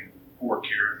they work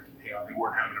here. They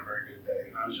weren't having a very good day,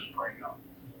 and I was just praying,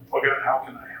 well, God, how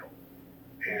can I help?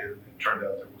 And it turned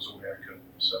out there was a way I could,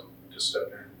 so just step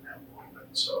in and help a little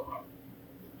bit.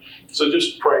 So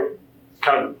just pray,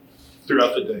 kind of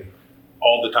throughout the day,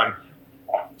 all the time.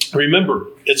 Remember,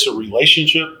 it's a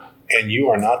relationship, and you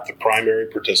are not the primary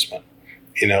participant.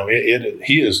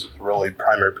 He is really the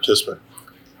primary participant.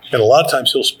 And a lot of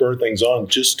times he'll spur things on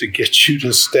just to get you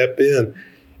to step in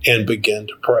and begin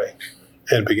to pray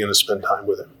and begin to spend time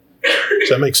with him. Does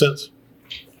that make sense?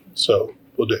 So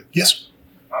we'll do it. Yes?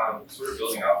 Sort of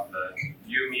building off of that,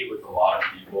 you meet with a lot of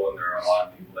people, and there are a lot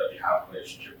of people that you have a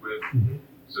relationship with. Mm-hmm.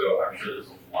 So I'm sure there's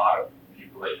a lot of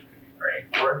people that you could be praying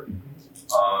for. And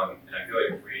I feel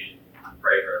like if we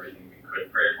pray for everything we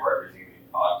could pray for, everything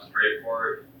we ought to pray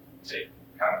for, it'd take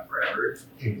kind of forever.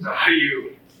 Mm-hmm. So how do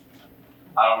you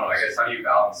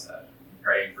balance that?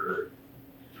 Praying for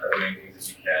as many things as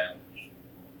you can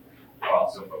while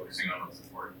still focusing on what's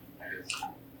important, I guess.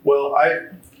 Well, I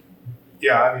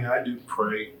do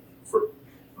pray for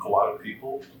a lot of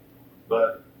people,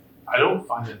 but I don't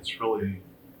find it's really,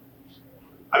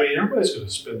 everybody's going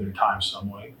to spend their time some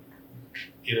way,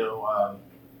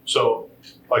 so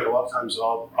a lot of times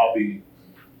I'll be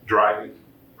driving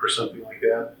or something like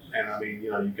that. And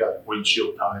you've got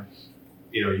windshield time,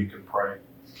 you can pray.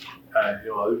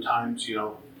 Other times,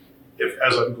 if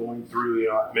as I'm going through,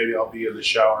 maybe I'll be in the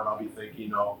shower and I'll be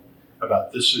thinking,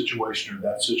 about this situation or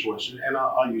that situation, and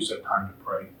I'll use that time to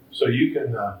pray. So you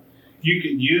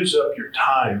can use up your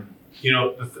time.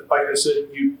 Like I said,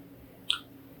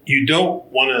 you don't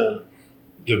want to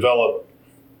develop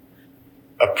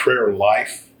a prayer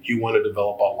life. You want to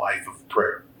develop a life of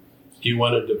prayer. You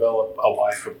want to develop a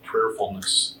life of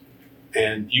prayerfulness.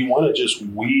 And you want to just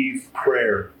weave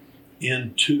prayer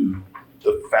into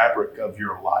the fabric of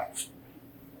your life.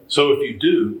 So if you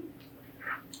do,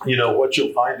 what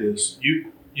you'll find is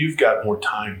you've got more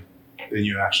time than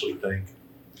you actually think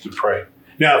to pray.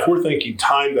 Now, if we're thinking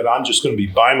time that I'm just going to be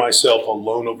by myself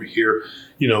alone over here,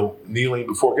 kneeling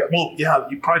before God, well, yeah,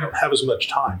 you probably don't have as much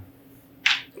time.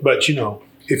 But,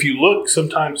 if you look,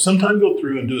 sometimes go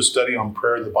through and do a study on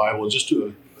prayer in the Bible, and just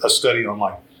do a study on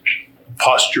like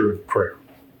posture of prayer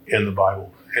in the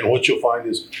Bible. And what you'll find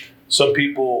is some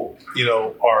people,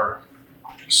 are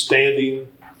standing,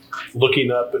 looking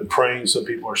up and praying. Some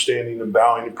people are standing and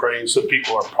bowing and praying. Some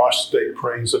people are prostrate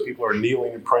praying. Some people are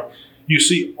kneeling and praying. You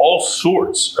see all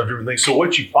sorts of different things. So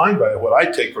what you find by what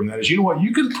I take from that is,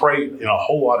 you can pray in a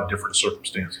whole lot of different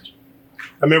circumstances.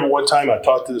 I remember one time I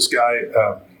talked to this guy,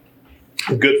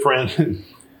 a good friend.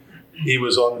 He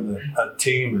was on a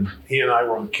team, and he and I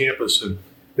were on campus, and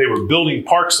they were building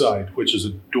Parkside, which is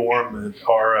a dorm at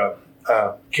our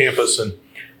campus, and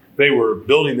they were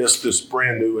building this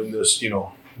brand new in this,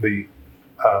 the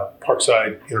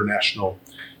Parkside International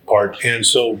part. And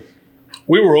so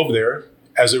we were over there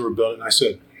as they were building. And I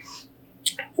said,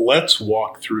 let's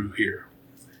walk through here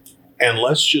and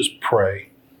let's just pray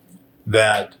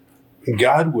that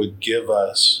God would give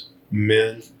us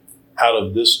men out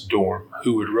of this dorm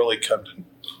who would really come to,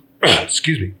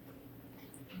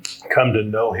 come to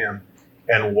know him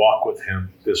and walk with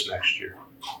him this next year.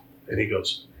 And he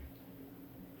goes,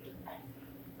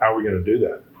 how are we going to do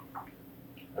that?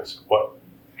 I said, what?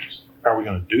 How are we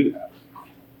going to do that?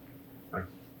 Like,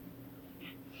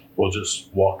 we'll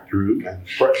just walk through and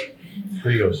pray.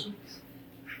 And he goes,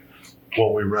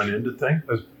 will we run into things?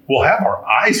 I said, we'll have our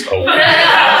eyes open.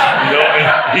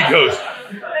 And he goes,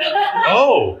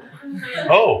 oh,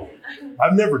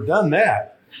 I've never done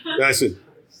that. And I said,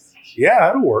 yeah,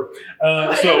 that'll work.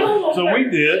 So we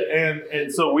did,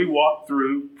 and so we walked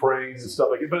through praying and stuff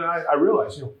like that. But I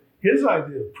realized, his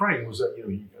idea of praying was that,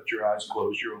 you got your eyes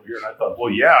closed, you're over here, and I thought,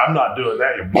 well, yeah, I'm not doing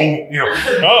that.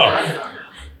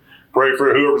 Pray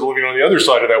for whoever's looking on the other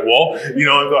side of that wall.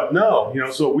 I thought, no,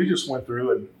 so we just went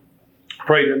through and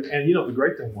prayed, and the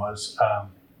great thing was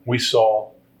we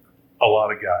saw a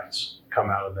lot of guys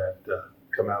come out of that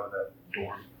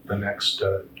dorm the next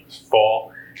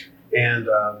fall. And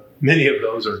many of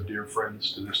those are dear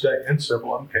friends to this day, and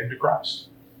several of them came to Christ.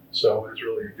 So it's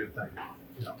really a good thing.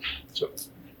 So,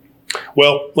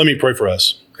 well, let me pray for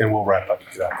us, and we'll wrap up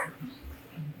with that.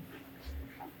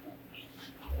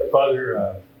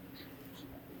 Father,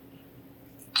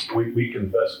 we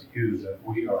confess to you that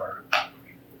we are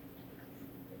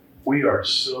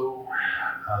so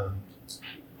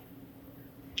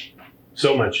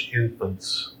much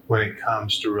infants when it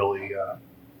comes to really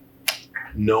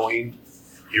knowing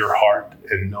your heart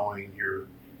and knowing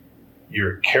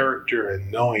your character and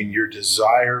knowing your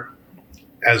desire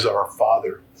as our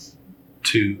Father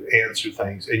to answer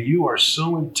things. And you are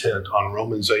so intent on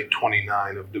Romans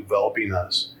 8:29 of developing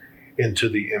us into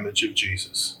the image of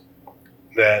Jesus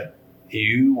that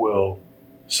you will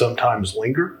sometimes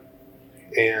linger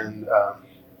and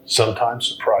sometimes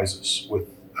surprise us with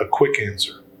a quick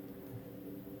answer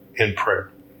in prayer.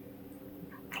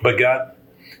 But God,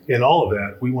 in all of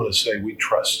that, we want to say we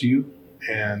trust you,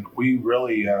 and we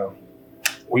really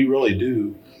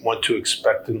do want to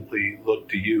expectantly look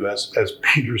to you. As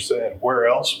Peter said, where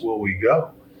else will we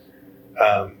go?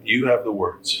 You have the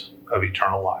words of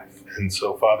eternal life. And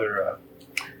so, Father,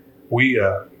 we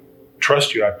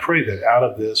trust you. I pray that out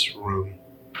of this room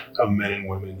of men and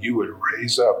women, you would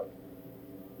raise up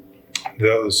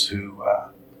those who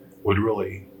would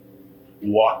really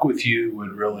walk with you,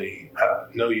 would really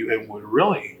know you, and would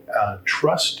really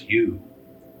trust you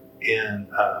in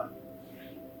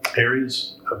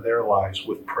areas of their lives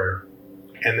with prayer.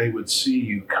 And they would see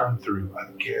you come through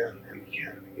again and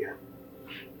again and again.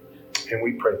 And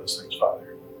we pray those things,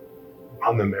 Father,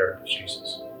 on the merit of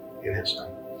Jesus. In his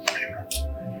name, amen.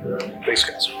 Thanks,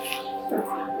 guys.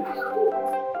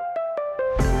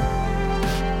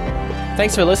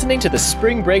 Thanks for listening to the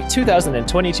Spring Break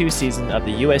 2022 season of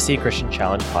the USC Christian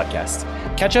Challenge podcast.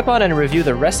 Catch up on and review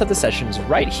the rest of the sessions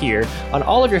right here on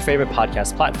all of your favorite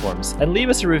podcast platforms, and leave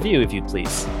us a review if you'd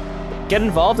please. Get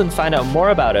involved and find out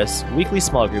more about us, weekly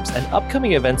small groups, and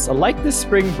upcoming events like this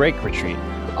Spring Break retreat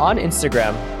on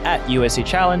Instagram @USC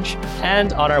Challenge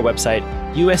and on our website,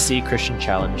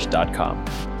 uscchristianchallenge.com.